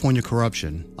California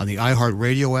corruption on the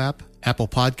iHeartRadio app, Apple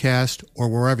Podcast, or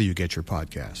wherever you get your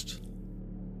podcasts.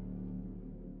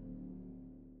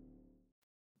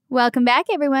 Welcome back,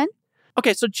 everyone.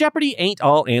 Okay, so Jeopardy ain't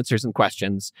all answers and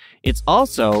questions. It's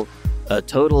also a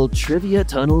total trivia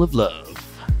tunnel of love.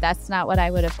 That's not what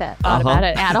I would have thought about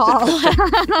it at all.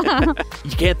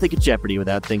 You can't think of Jeopardy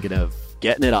without thinking of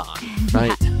getting it on,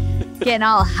 right? Getting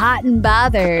all hot and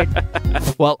bothered.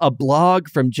 Well, a blog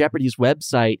from Jeopardy's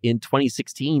website in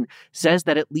 2016 says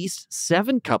that at least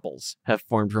 7 couples have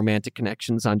formed romantic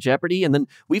connections on Jeopardy, and then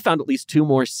we found at least 2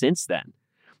 more since then.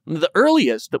 The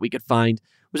earliest that we could find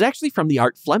was actually from the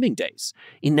Art Fleming days.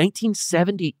 In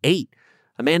 1978,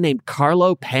 a man named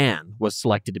Carlo Pan was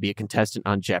selected to be a contestant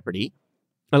on Jeopardy.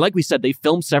 And like we said, they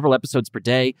film several episodes per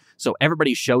day, so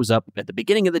everybody shows up at the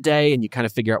beginning of the day, and you kind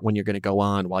of figure out when you're going to go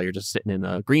on while you're just sitting in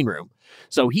a green room.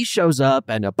 So he shows up,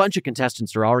 and a bunch of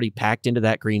contestants are already packed into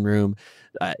that green room,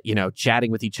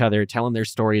 chatting with each other, telling their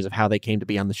stories of how they came to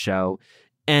be on the show.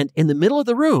 And in the middle of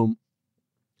the room,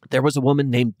 there was a woman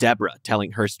named Deborah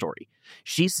telling her story.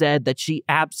 She said that she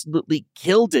absolutely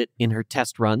killed it in her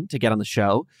test run to get on the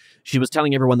show. She was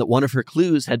telling everyone that one of her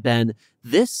clues had been,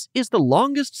 "This is the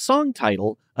longest song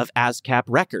title of ASCAP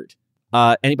record."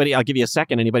 Anybody? I'll give you a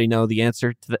second. Anybody know the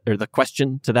answer to or the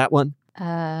question to that one?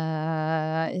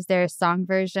 Is there a song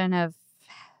version of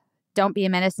 "Don't Be a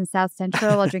Menace in South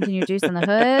Central" while drinking your juice in the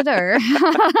hood? Or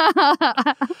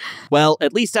well,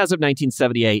 at least as of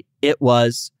 1978, it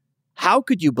was "How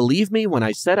Could You Believe Me When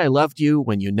I Said I Loved You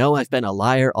When You Know I've Been a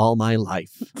Liar All My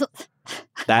Life."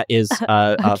 That is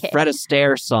a Fred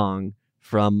Astaire song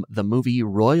from the movie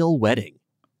Royal Wedding.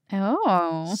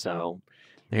 Oh. So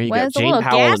there you well, go. It's Jane a little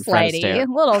Powell and Fred gaslighty, Astaire.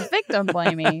 a little victim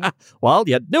blaming. Well,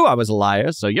 you knew I was a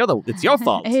liar, so it's your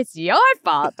fault. It's your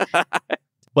fault.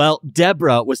 Well,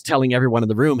 Deborah was telling everyone in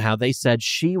the room how they said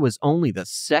she was only the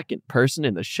second person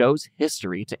in the show's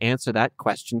history to answer that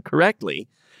question correctly.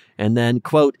 And then,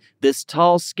 quote, "This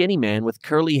tall, skinny man with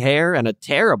curly hair and a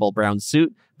terrible brown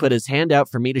suit put his hand out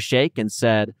for me to shake and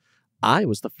said, I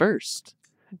was the first."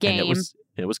 Game. And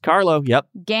it was Carlo. Yep.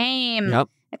 Game. Yep.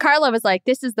 Carla was like,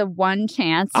 this is the one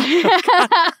chance.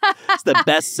 It's the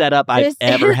best setup I've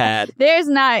ever had. It's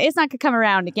not going to come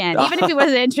around again. Even if he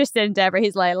wasn't interested in Deborah,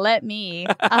 he's like, allow me.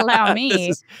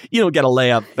 You don't get a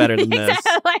layup better than this.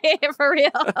 Exactly, for real.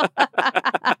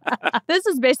 This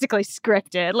is basically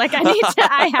scripted. Like,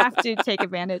 I have to take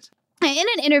advantage. In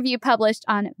an interview published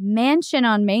on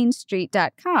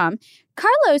mansiononmainstreet.com,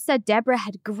 Carlo said Deborah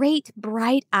had great,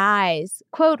 bright eyes,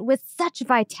 quote, with such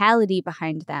vitality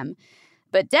behind them.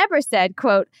 But Deborah said,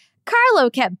 quote, Carlo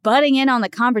kept butting in on the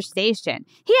conversation.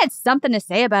 He had something to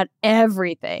say about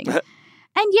everything.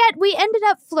 And yet we ended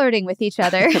up flirting with each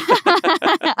other.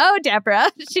 Oh, Deborah.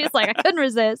 She's like, I couldn't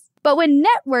resist. But when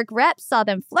network reps saw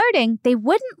them flirting, they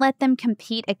wouldn't let them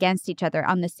compete against each other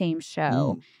on the same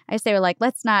show. I guess they were like,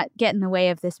 let's not get in the way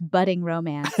of this budding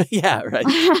romance. Yeah, right.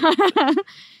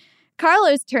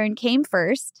 Carlo's turn came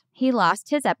first. He lost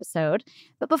his episode.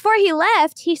 But before he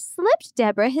left, he slipped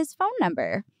Deborah his phone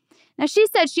number. Now, she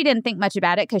said she didn't think much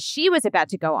about it because she was about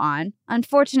to go on.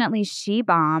 Unfortunately, she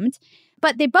bombed.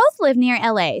 But they both live near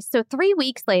LA, so 3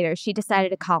 weeks later, she decided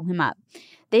to call him up.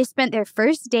 They spent their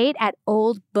first date at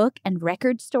old book and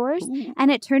record stores, and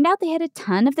it turned out they had a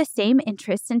ton of the same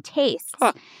interests and tastes.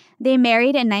 Huh. They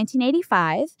married in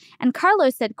 1985, and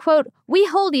Carlos said, quote, we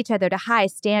hold each other to high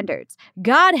standards.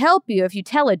 God help you if you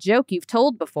tell a joke you've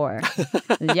told before.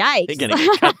 Yikes. You're going to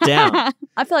get cut down.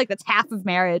 I feel like that's half of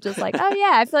marriage. It's like, oh,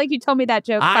 yeah, I feel like you told me that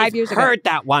joke 5 years ago. I heard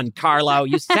that one, Carlo.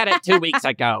 You said it 2 weeks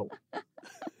ago.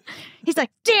 He's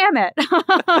like, damn it.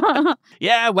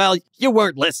 Yeah, well, you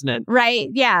weren't listening. Right,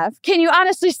 yeah. Can you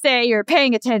honestly say you're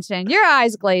paying attention? Your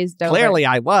eyes glazed over. Clearly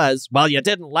I was. Well, you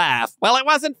didn't laugh. Well, it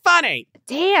wasn't funny.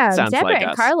 Damn, Sounds Deborah like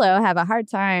and us. Carlo have a hard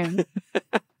time.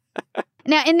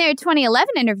 Now, in their 2011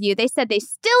 interview, they said they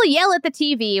still yell at the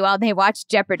TV while they watch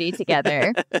Jeopardy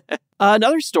together.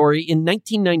 Another story, in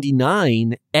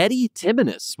 1999, Eddie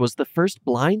Timonus was the first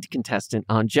blind contestant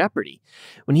on Jeopardy.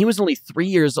 When he was only 3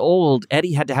 years old,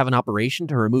 Eddie had to have an operation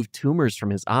to remove tumors from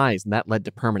his eyes, and that led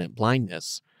to permanent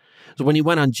blindness. So when he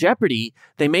went on Jeopardy,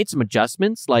 they made some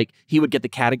adjustments, like he would get the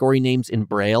category names in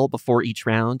Braille before each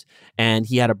round, and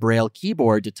he had a Braille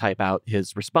keyboard to type out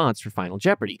his response for Final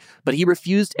Jeopardy. But he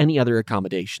refused any other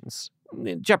accommodations.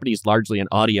 Jeopardy is largely an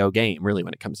audio game, really,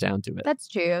 when it comes down to it. That's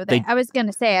true. I was going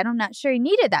to say, I'm not sure he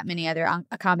needed that many other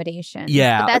accommodations.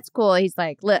 Yeah. But that's cool. He's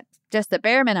like, look, just the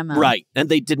bare minimum. Right. And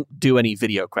they didn't do any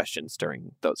video questions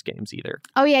during those games either.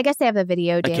 Oh, yeah. I guess they have the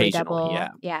video daily Occasionally, double. yeah.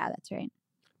 Yeah, that's right.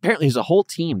 Apparently, there's a whole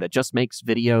team that just makes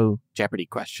video Jeopardy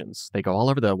questions. They go all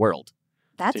over the world.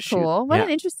 That's cool. What an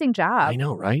interesting job. I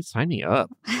know, right? Sign me up.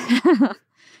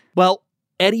 Well,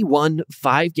 Eddie won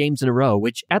 5 games in a row,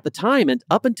 which at the time and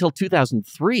up until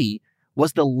 2003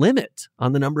 was the limit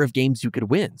on the number of games you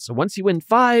could win. So once you win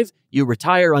 5, you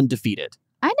retire undefeated.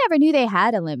 I never knew they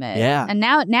had a limit. Yeah. And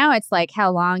now it's like,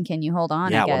 how long can you hold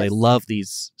on? Yeah, I guess. well, they love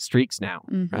these streaks now,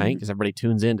 Mhm. right? Because everybody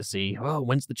tunes in to see,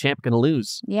 when's the champ going to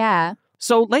lose? Yeah.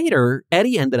 So later,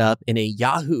 Eddie ended up in a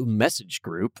Yahoo message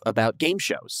group about game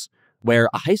shows, where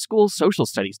a high school social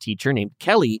studies teacher named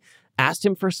Kelly asked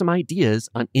him for some ideas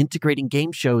on integrating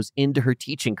game shows into her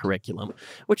teaching curriculum,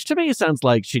 which to me sounds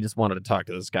like she just wanted to talk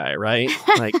to this guy, right?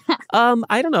 Like,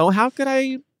 I don't know, how could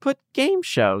I put game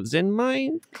shows in my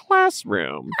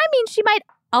classroom? I mean, she might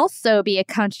also be a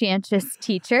conscientious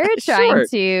teacher trying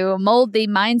to mold the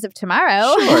minds of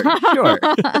tomorrow. Sure.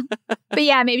 But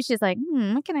yeah, maybe she's like,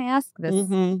 what can I ask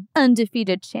this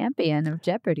undefeated champion of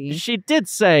Jeopardy? She did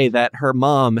say that her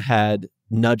mom had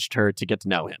nudged her to get to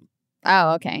know him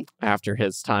Oh, okay. after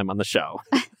his time on the show.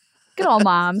 Good old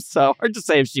moms. So hard to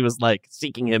say if she was like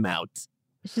seeking him out,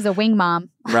 She's a wing mom.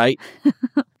 right?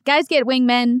 Guys get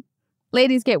wingmen.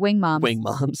 Ladies get wing moms. Wing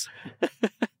moms.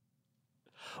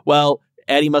 Well,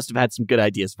 Eddie must have had some good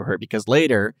ideas for her because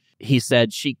later He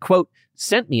said she, quote,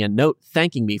 sent me a note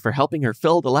thanking me for helping her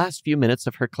fill the last few minutes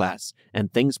of her class,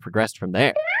 and things progressed from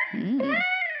there.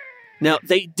 Now,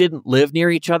 they didn't live near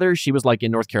each other. She was like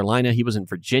in North Carolina. He was in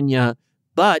Virginia.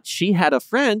 But she had a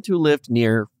friend who lived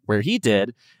near where he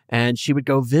did, and she would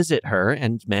go visit her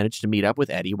and managed to meet up with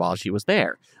Eddie while she was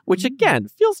there, which again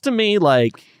feels to me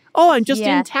like, oh, I'm just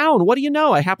in town. What do you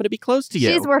know? I happen to be close to you.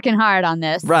 She's working hard on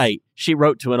this. Right. She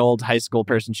wrote to an old high school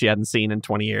person she hadn't seen in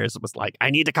 20 years. It was like, I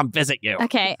need to come visit you.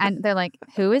 Okay. And they're like,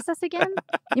 who is this again?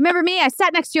 You remember me? I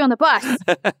sat next to you on the bus.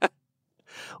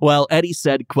 Well, Eddie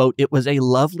said, quote, it was a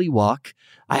lovely walk.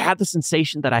 I had the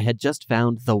sensation that I had just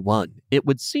found the one. It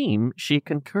would seem she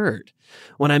concurred.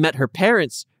 When I met her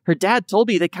parents, her dad told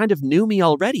me they kind of knew me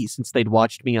already since they'd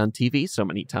watched me on TV so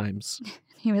many times.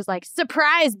 He was like,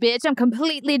 surprise, bitch, I'm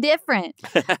completely different.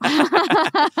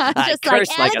 I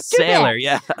curse like a sailor,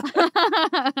 yeah.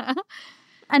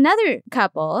 Another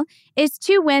couple is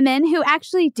two women who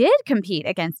actually did compete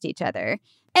against each other.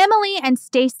 Emily and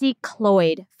Stacey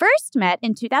Cloyd first met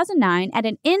in 2009 at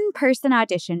an in-person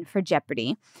audition for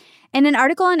Jeopardy! In an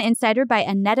article on Insider by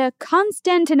Annetta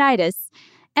Constantinidis,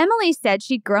 Emily said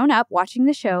she'd grown up watching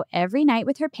the show every night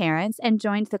with her parents and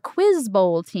joined the Quiz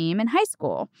Bowl team in high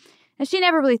school. And she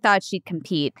never really thought she'd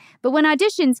compete, but when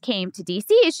auditions came to DC,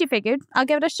 she figured, I'll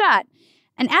give it a shot.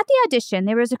 And at the audition,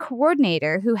 there was a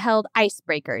coordinator who held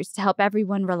icebreakers to help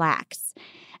everyone relax.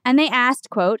 And they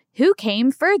asked, quote, who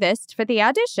came furthest for the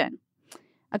audition?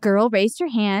 A girl raised her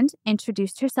hand,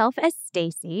 introduced herself as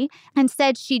Stacey, and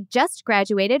said she'd just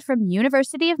graduated from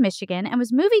University of Michigan and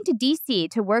was moving to D.C.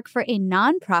 to work for a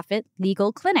nonprofit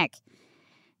legal clinic.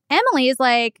 Emily is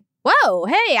like, whoa,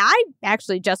 hey, I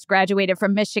actually just graduated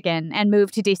from Michigan and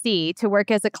moved to D.C. to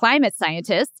work as a climate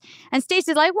scientist. And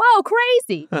Stacey's like, whoa,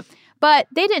 crazy. But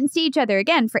they didn't see each other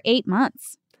again for 8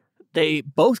 months. They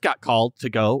both got called to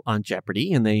go on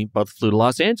Jeopardy, and they both flew to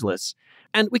Los Angeles.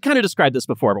 And we kind of described this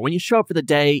before, but when you show up for the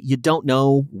day, you don't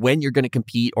know when you're going to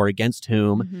compete or against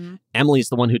whom. Mm-hmm. Emily's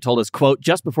the one who told us, quote,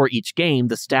 just before each game,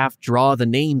 the staff draw the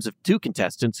names of 2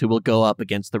 contestants who will go up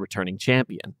against the returning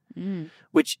champion.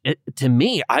 Which, to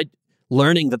me,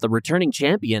 learning that the returning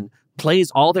champion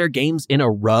plays all their games in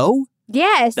a row.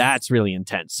 Yes. That's really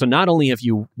intense. So not only have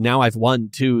I've won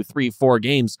 2, 3, 4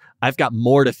 games, I've got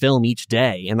more to film each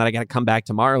day. And then I got to come back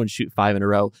tomorrow and shoot 5 in a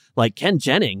row. Like Ken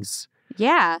Jennings.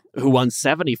 Yeah. Who won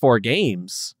 74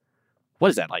 games. What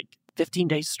is that, like 15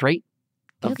 days straight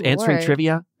of answering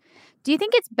trivia? Do you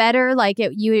think it's better like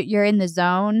you're in the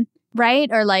zone, right?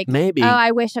 Or like, maybe. Oh,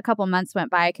 I wish a couple months went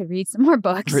by I could read some more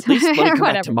books. Or at least let me come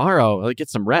back tomorrow. Like, get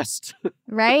some rest.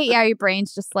 Right? Yeah, your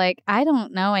brain's just like, I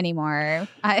don't know anymore.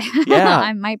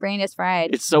 My brain is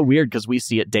fried. It's so weird because we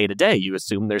see it day to day. You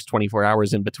assume there's 24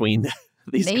 hours in between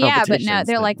these competitions. Yeah, but no,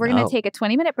 they're like, we're going to take a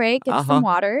 20-minute break, get some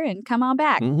water, and come on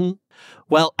back. Mm-hmm.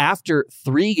 Well, after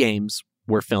 3 games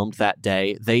were filmed that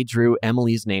day, they drew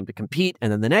Emily's name to compete,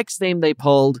 and then the next name they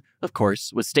pulled, of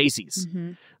course, was Stacey's.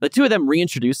 Mm-hmm. The 2 of them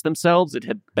reintroduced themselves. It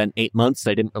had been 8 months.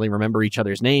 They didn't really remember each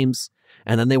other's names,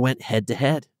 and then they went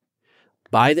head-to-head.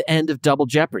 By the end of Double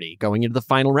Jeopardy, going into the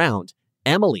final round,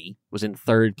 Emily was in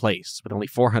 3rd place with only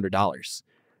 $400.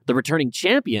 The returning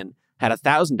champion had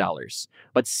 $1,000,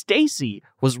 but Stacey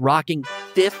was rocking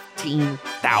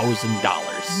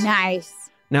 $15,000.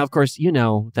 Nice. Now, of course, you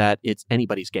know that it's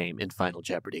anybody's game in Final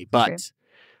Jeopardy, but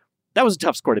that was a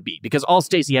tough score to beat because all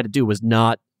Stacey had to do was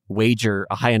not wager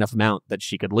a high enough amount that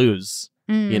she could lose,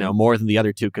 more than the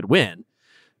other 2 could win,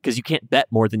 because you can't bet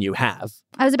more than you have.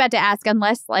 I was about to ask,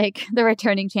 unless like the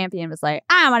returning champion was like,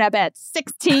 I'm going to bet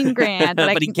 16 grand.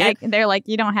 But he can't. They're like,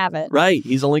 you don't have it. Right.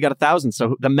 He's only got 1,000.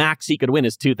 So the max he could win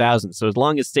is 2,000. So as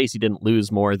long as Stacey didn't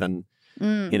lose more than,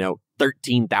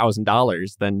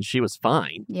 $13,000, then she was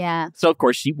fine. Yeah. So of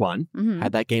course she won,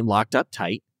 had that game locked up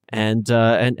tight, and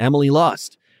Emily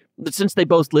lost. But since they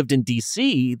both lived in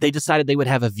D.C., they decided they would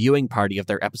have a viewing party of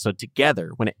their episode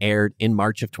together when it aired in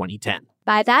March of 2010.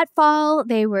 By that fall,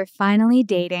 they were finally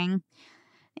dating.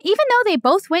 Even though they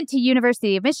both went to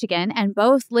University of Michigan and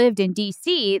both lived in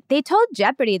D.C., they told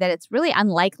Jeopardy that it's really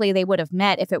unlikely they would have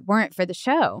met if it weren't for the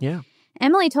show. Yeah.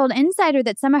 Emily told Insider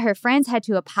that some of her friends had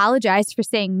to apologize for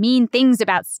saying mean things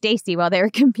about Stacey while they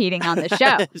were competing on the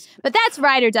show. But that's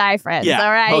ride or die friends, all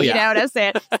right? You know what I'm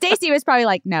saying? Stacey was probably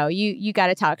like, no, you got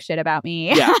to talk shit about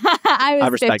me. Yeah. I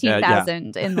was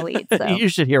 15,000 in the lead. So. You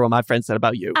should hear what my friend said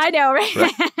about you. I know,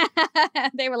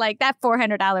 right? They were like, that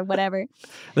 $400 whatever.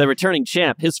 The returning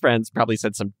champ, his friends probably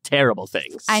said some terrible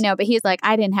things. I know, but he's like,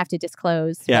 I didn't have to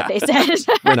disclose what they said.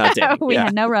 We're not dating. We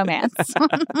had no romance.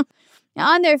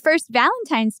 On their first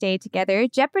Valentine's Day together,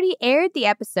 Jeopardy aired the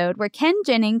episode where Ken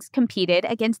Jennings competed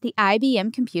against the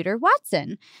IBM computer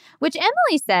Watson, which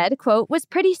Emily said, quote, was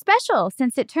pretty special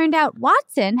since it turned out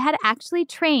Watson had actually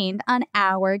trained on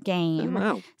our game. Oh,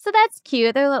 wow. So that's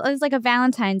cute. It was like a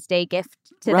Valentine's Day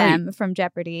gift to them from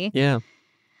Jeopardy. Yeah.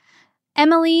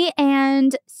 Emily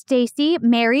and Stacy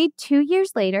married 2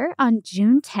 years later on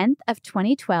June 10th of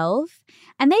 2012,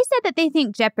 and they said that they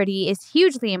think Jeopardy is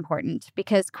hugely important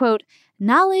because, quote,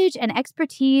 knowledge and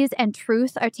expertise and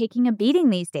truth are taking a beating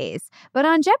these days, but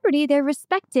on Jeopardy they're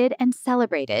respected and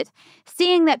celebrated.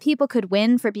 Seeing that people could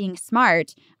win for being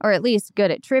smart, or at least good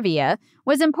at trivia,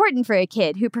 was important for a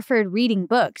kid who preferred reading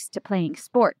books to playing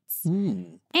sports.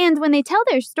 And when they tell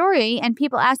their story and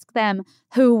people ask them,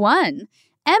 who won?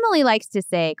 Emily likes to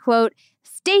say, quote,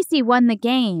 Stacy won the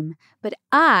game, but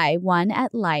I won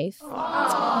at life.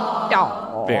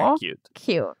 Aww. Very cute.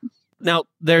 Cute. Now,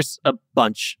 there's a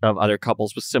bunch of other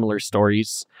couples with similar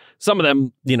stories. Some of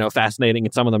them, fascinating,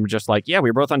 and some of them are just like, yeah, we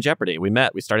were both on Jeopardy. We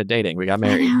met, we started dating, we got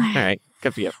married. All right,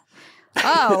 good for you.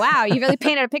 Oh, wow. You really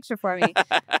painted a picture for me.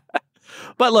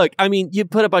 But look, I mean, you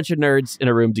put a bunch of nerds in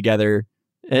a room together,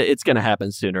 it's going to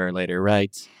happen sooner or later,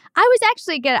 right?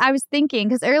 I was thinking,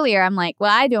 because earlier I'm like, well,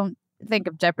 I don't think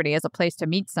of Jeopardy as a place to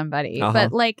meet somebody.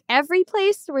 But like every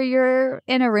place where you're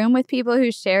in a room with people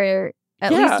who share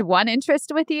at least one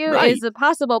interest with you is a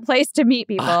possible place to meet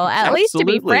people, at least to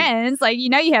be friends. Like, you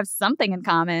have something in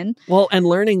common. Well, and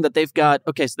learning that they've got,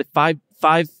 so the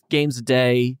five games a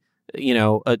day,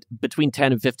 between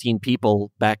 10 and 15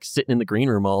 people back sitting in the green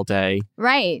room all day.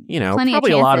 Right. Plenty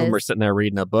probably a lot of them are sitting there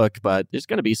reading a book, but there's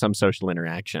going to be some social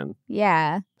interaction.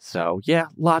 Yeah. So, yeah,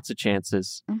 lots of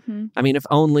chances. Mm-hmm. I mean, if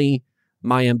only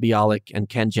Mayim Bialik and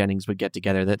Ken Jennings would get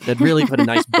together, that'd really put a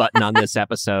nice button on this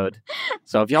episode.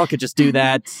 So if y'all could just do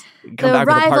that, come back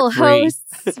for part 3.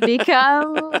 Hosts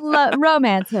become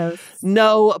romance hosts.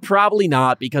 No, probably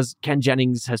not, because Ken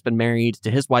Jennings has been married to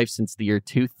his wife since the year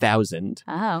 2000.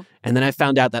 Oh. And then I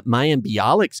found out that Mayim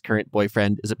Bialik's current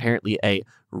boyfriend is apparently a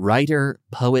writer,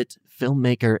 poet,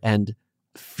 filmmaker, and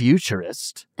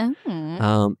futurist. And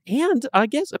I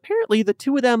guess apparently the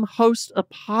two of them host a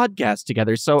podcast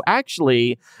together. So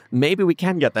actually, maybe we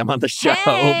can get them on the show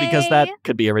because that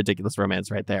could be a ridiculous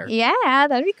romance right there. Yeah,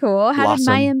 that'd be cool. How Blossom. did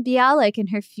Mayim Bialik and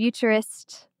her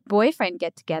futurist boyfriend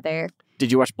get together? Did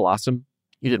you watch Blossom?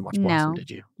 You didn't watch Blossom, did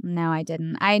you? No, I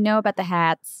didn't. I know about the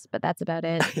hats, but that's about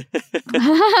it.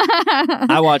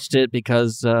 I watched it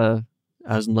because I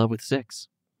was in love with Six.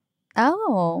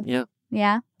 Oh. Yeah.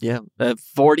 Yeah. Yeah.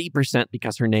 40%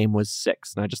 because her name was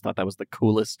Six. And I just thought that was the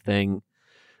coolest thing.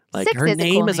 Like, Six her is a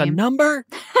name cool is a name. number?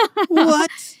 What?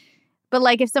 But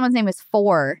like if someone's name was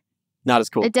 4, Not as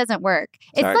cool. it doesn't work.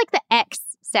 It's Sorry. like the X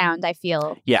sound, I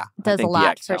feel. Yeah. Does a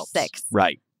lot for helps. 6.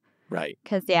 Right.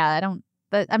 Because,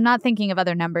 but I'm not thinking of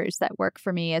other numbers that work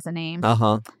for me as a name.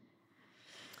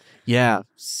 Yeah.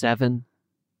 7.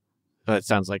 That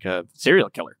sounds like a serial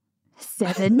killer.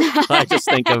 7. I just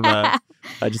think of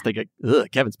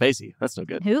Kevin Spacey. That's no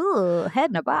good. Ooh, head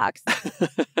in a box.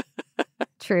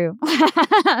 True.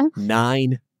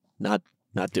 9. Not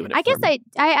doing it. I guess I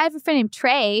have a friend named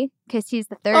Trey because he's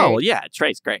the 3rd. Oh, well, yeah.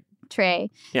 Trey's great. Trey.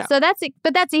 Yeah. So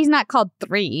he's not called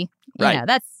 3.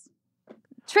 Right.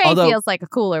 Trey feels like a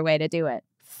cooler way to do it.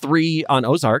 3 on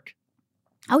Ozark.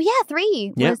 Oh yeah,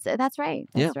 3. Yeah. That's right.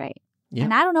 That's right. Yeah.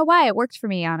 And I don't know why it worked for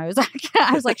me on Ozark.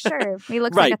 I was like, sure, he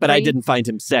looks like a 3. Right, but I didn't find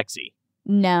him sexy.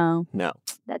 No. No.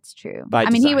 That's true. By I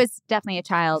mean, he design. was definitely a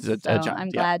child, He's a so child, I'm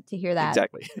yeah. glad to hear that.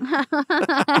 Exactly.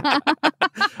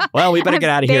 Well, we better get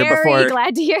out of here Very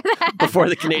glad to hear that. before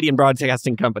the Canadian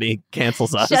Broadcasting Company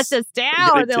cancels us. Shuts us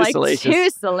down. They're like, too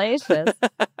salacious.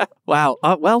 Wow.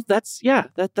 Well, that's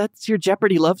your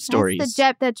Jeopardy love stories.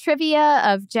 That's the trivia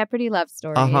of Jeopardy love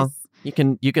stories. You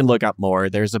can look up more.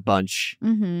 There's a bunch.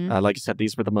 Mm-hmm. Like I said,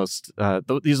 these were the most.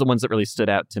 These are the ones that really stood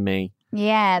out to me.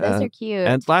 Yeah, those are cute.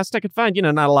 And last I could find,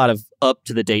 not a lot of up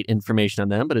to the date information on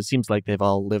them, but it seems like they've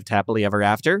all lived happily ever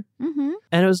after. Mm-hmm.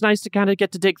 And it was nice to kind of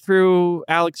get to dig through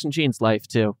Alex and Jean's life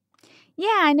too.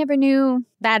 Yeah, I never knew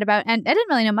that about, and I didn't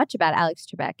really know much about Alex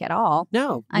Trebek at all.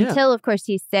 No. Until, of course,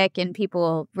 he's sick and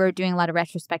people were doing a lot of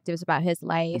retrospectives about his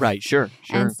life. Right, sure.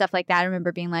 And stuff like that. I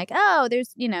remember being like, oh,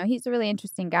 there's, he's a really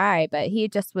interesting guy, but he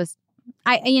just was,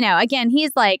 again,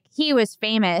 he's like, he was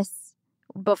famous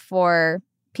before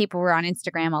people were on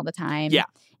Instagram all the time. Yeah.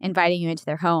 Inviting you into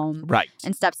their home. Right.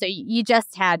 And stuff. So you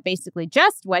just had basically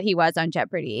just what he was on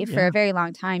Jeopardy. For a very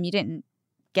long time, you didn't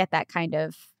get that kind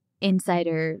of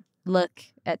insider look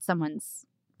at someone's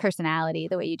personality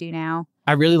the way you do now.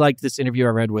 I really liked this interview I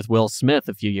read with Will Smith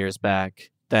a few years back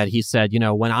that he said,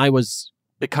 when I was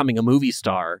becoming a movie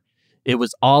star, it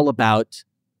was all about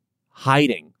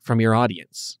hiding from your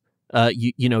audience.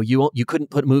 You couldn't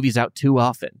put movies out too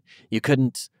often. You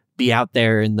couldn't be out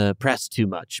there in the press too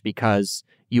much because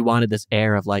you wanted this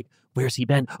air of like, where's he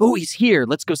been? Oh, he's here.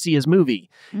 Let's go see his movie.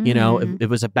 Mm-hmm. It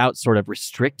was about sort of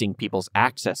restricting people's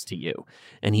access to you.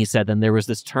 And he said then there was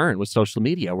this turn with social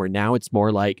media where now it's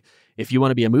more like, if you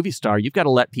want to be a movie star, you've got to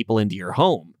let people into your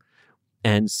home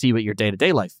and see what your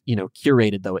day-to-day life,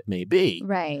 curated though it may be.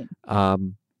 Right.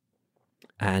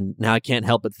 And now I can't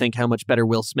help but think how much better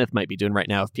Will Smith might be doing right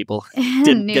now if people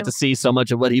didn't get to see so much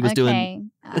of what he was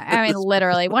doing. I mean,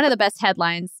 literally, one of the best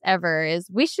headlines ever is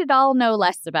we should all know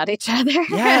less about each other.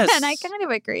 Yes. And I kind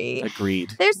of agree.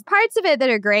 Agreed. There's parts of it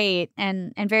that are great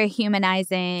and very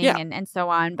humanizing and so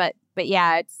on. But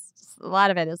yeah, it's a lot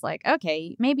of it is like,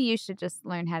 okay, maybe you should just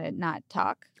learn how to not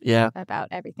talk about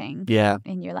everything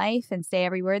in your life and say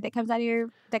every word that comes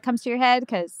to your head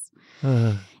because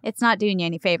it's not doing you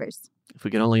any favors. If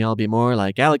we could only all be more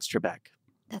like Alex Trebek.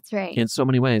 That's right. In so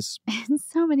many ways. In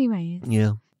so many ways.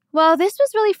 Yeah. Well, this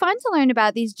was really fun to learn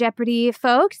about these Jeopardy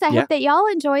folks. I hope that y'all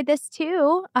enjoyed this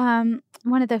too.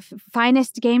 One of the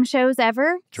finest game shows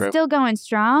ever. True. Still going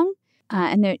strong.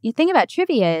 And the thing about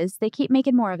trivia is they keep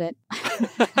making more of it.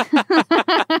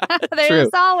 There's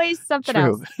always something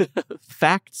else.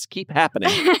 Facts keep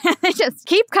happening. They just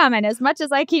keep coming as much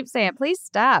as I keep saying, please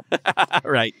stop.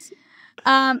 Right.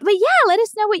 But yeah, let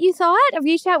us know what you thought.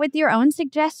 Reach out with your own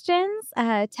suggestions.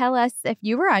 Tell us if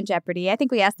you were on Jeopardy. I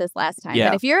think we asked this last time. Yeah.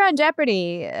 But if you're on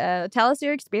Jeopardy, tell us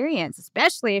your experience,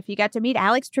 especially if you got to meet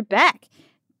Alex Trebek.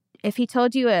 If he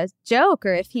told you a joke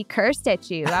or if he cursed at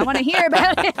you. I want to hear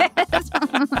about it.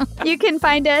 You can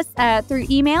find us through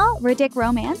email,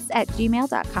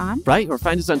 ridickromance@gmail.com. Right, or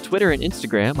find us on Twitter and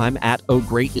Instagram. I'm at Oh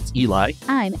Great, It's Eli.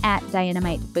 I'm at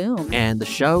Dynamite Boom. And the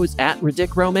show is at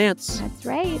Ridic Romance. That's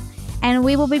right. And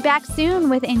we will be back soon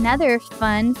with another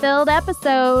fun-filled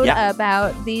episode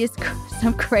about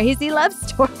some crazy love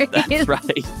stories. That's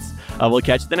right. We'll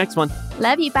catch you the next one.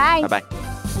 Love you. Bye. Bye-bye.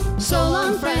 So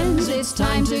long, friends, it's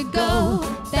time to go.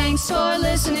 Thanks for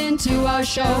listening to our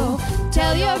show.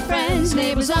 Tell your friends,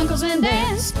 neighbors, uncles, and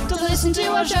aunts to listen to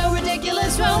our show,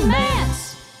 Ridiculous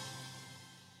Romance.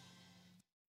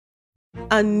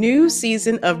 A new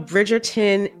season of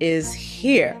Bridgerton is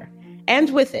here.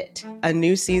 And with it, a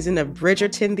new season of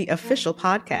Bridgerton, the official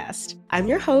podcast. I'm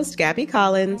your host, Gabby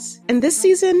Collins, and this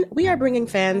season, we are bringing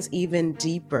fans even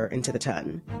deeper into the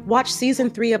ton. Watch season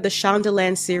 3 of the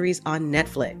Shondaland series on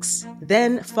Netflix.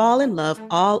 Then fall in love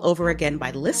all over again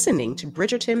by listening to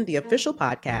Bridgerton, the official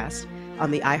podcast,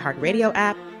 on the iHeartRadio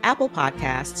app, Apple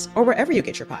Podcasts, or wherever you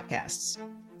get your podcasts.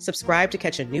 Subscribe to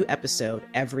catch a new episode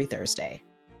every Thursday.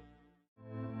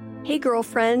 Hey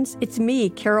girlfriends, it's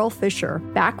me, Carol Fisher,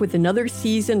 back with another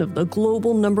season of the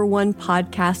global #1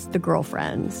 podcast, The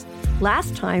Girlfriends.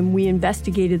 Last time, we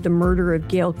investigated the murder of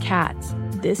Gail Katz.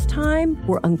 This time,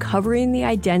 we're uncovering the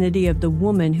identity of the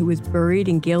woman who was buried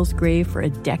in Gail's grave for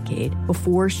a decade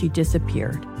before she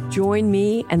disappeared. Join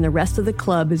me and the rest of the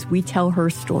club as we tell her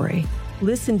story.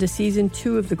 Listen to Season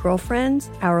 2 of The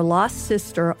Girlfriends, Our Lost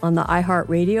Sister on the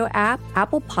iHeartRadio app,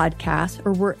 Apple Podcasts,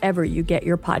 or wherever you get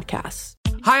your podcasts.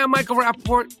 Hi, I'm Michael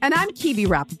Rappaport. And I'm Kibi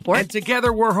Rappaport. And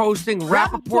together we're hosting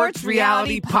Rappaport's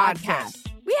Reality Podcast.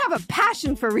 We have a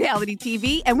passion for reality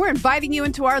TV, and we're inviting you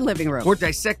into our living room. We're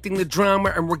dissecting the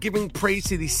drama, and we're giving praise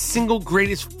to the single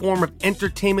greatest form of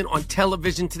entertainment on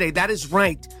television today. That is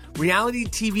right. Reality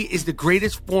TV is the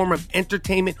greatest form of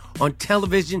entertainment on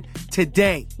television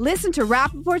today. Listen to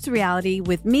Rappaport's Reality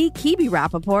with me, Kibi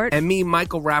Rappaport. And me,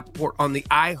 Michael Rappaport, on the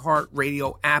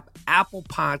iHeartRadio app, Apple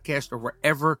Podcast, or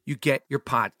wherever you get your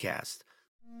podcast.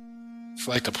 It's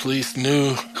like the police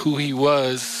knew who he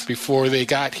was before they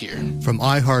got here. From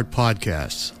iHeart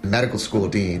Podcasts. The medical school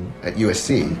dean at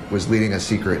USC was leading a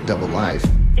secret double life.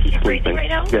 She's breathing right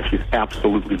now? Yes, she's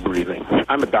absolutely breathing.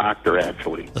 I'm a doctor,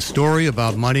 actually. A story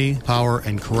about money, power,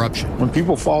 and corruption. When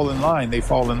people fall in line, they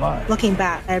fall in line. Looking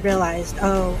back, I realized,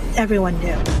 everyone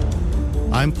knew.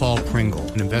 I'm Paul Pringle,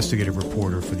 an investigative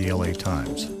reporter for the LA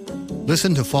Times.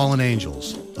 Listen to Fallen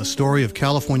Angels, a story of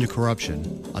California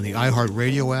corruption on the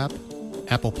iHeartRadio app,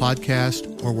 Apple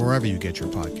Podcast, or wherever you get your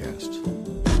podcasts.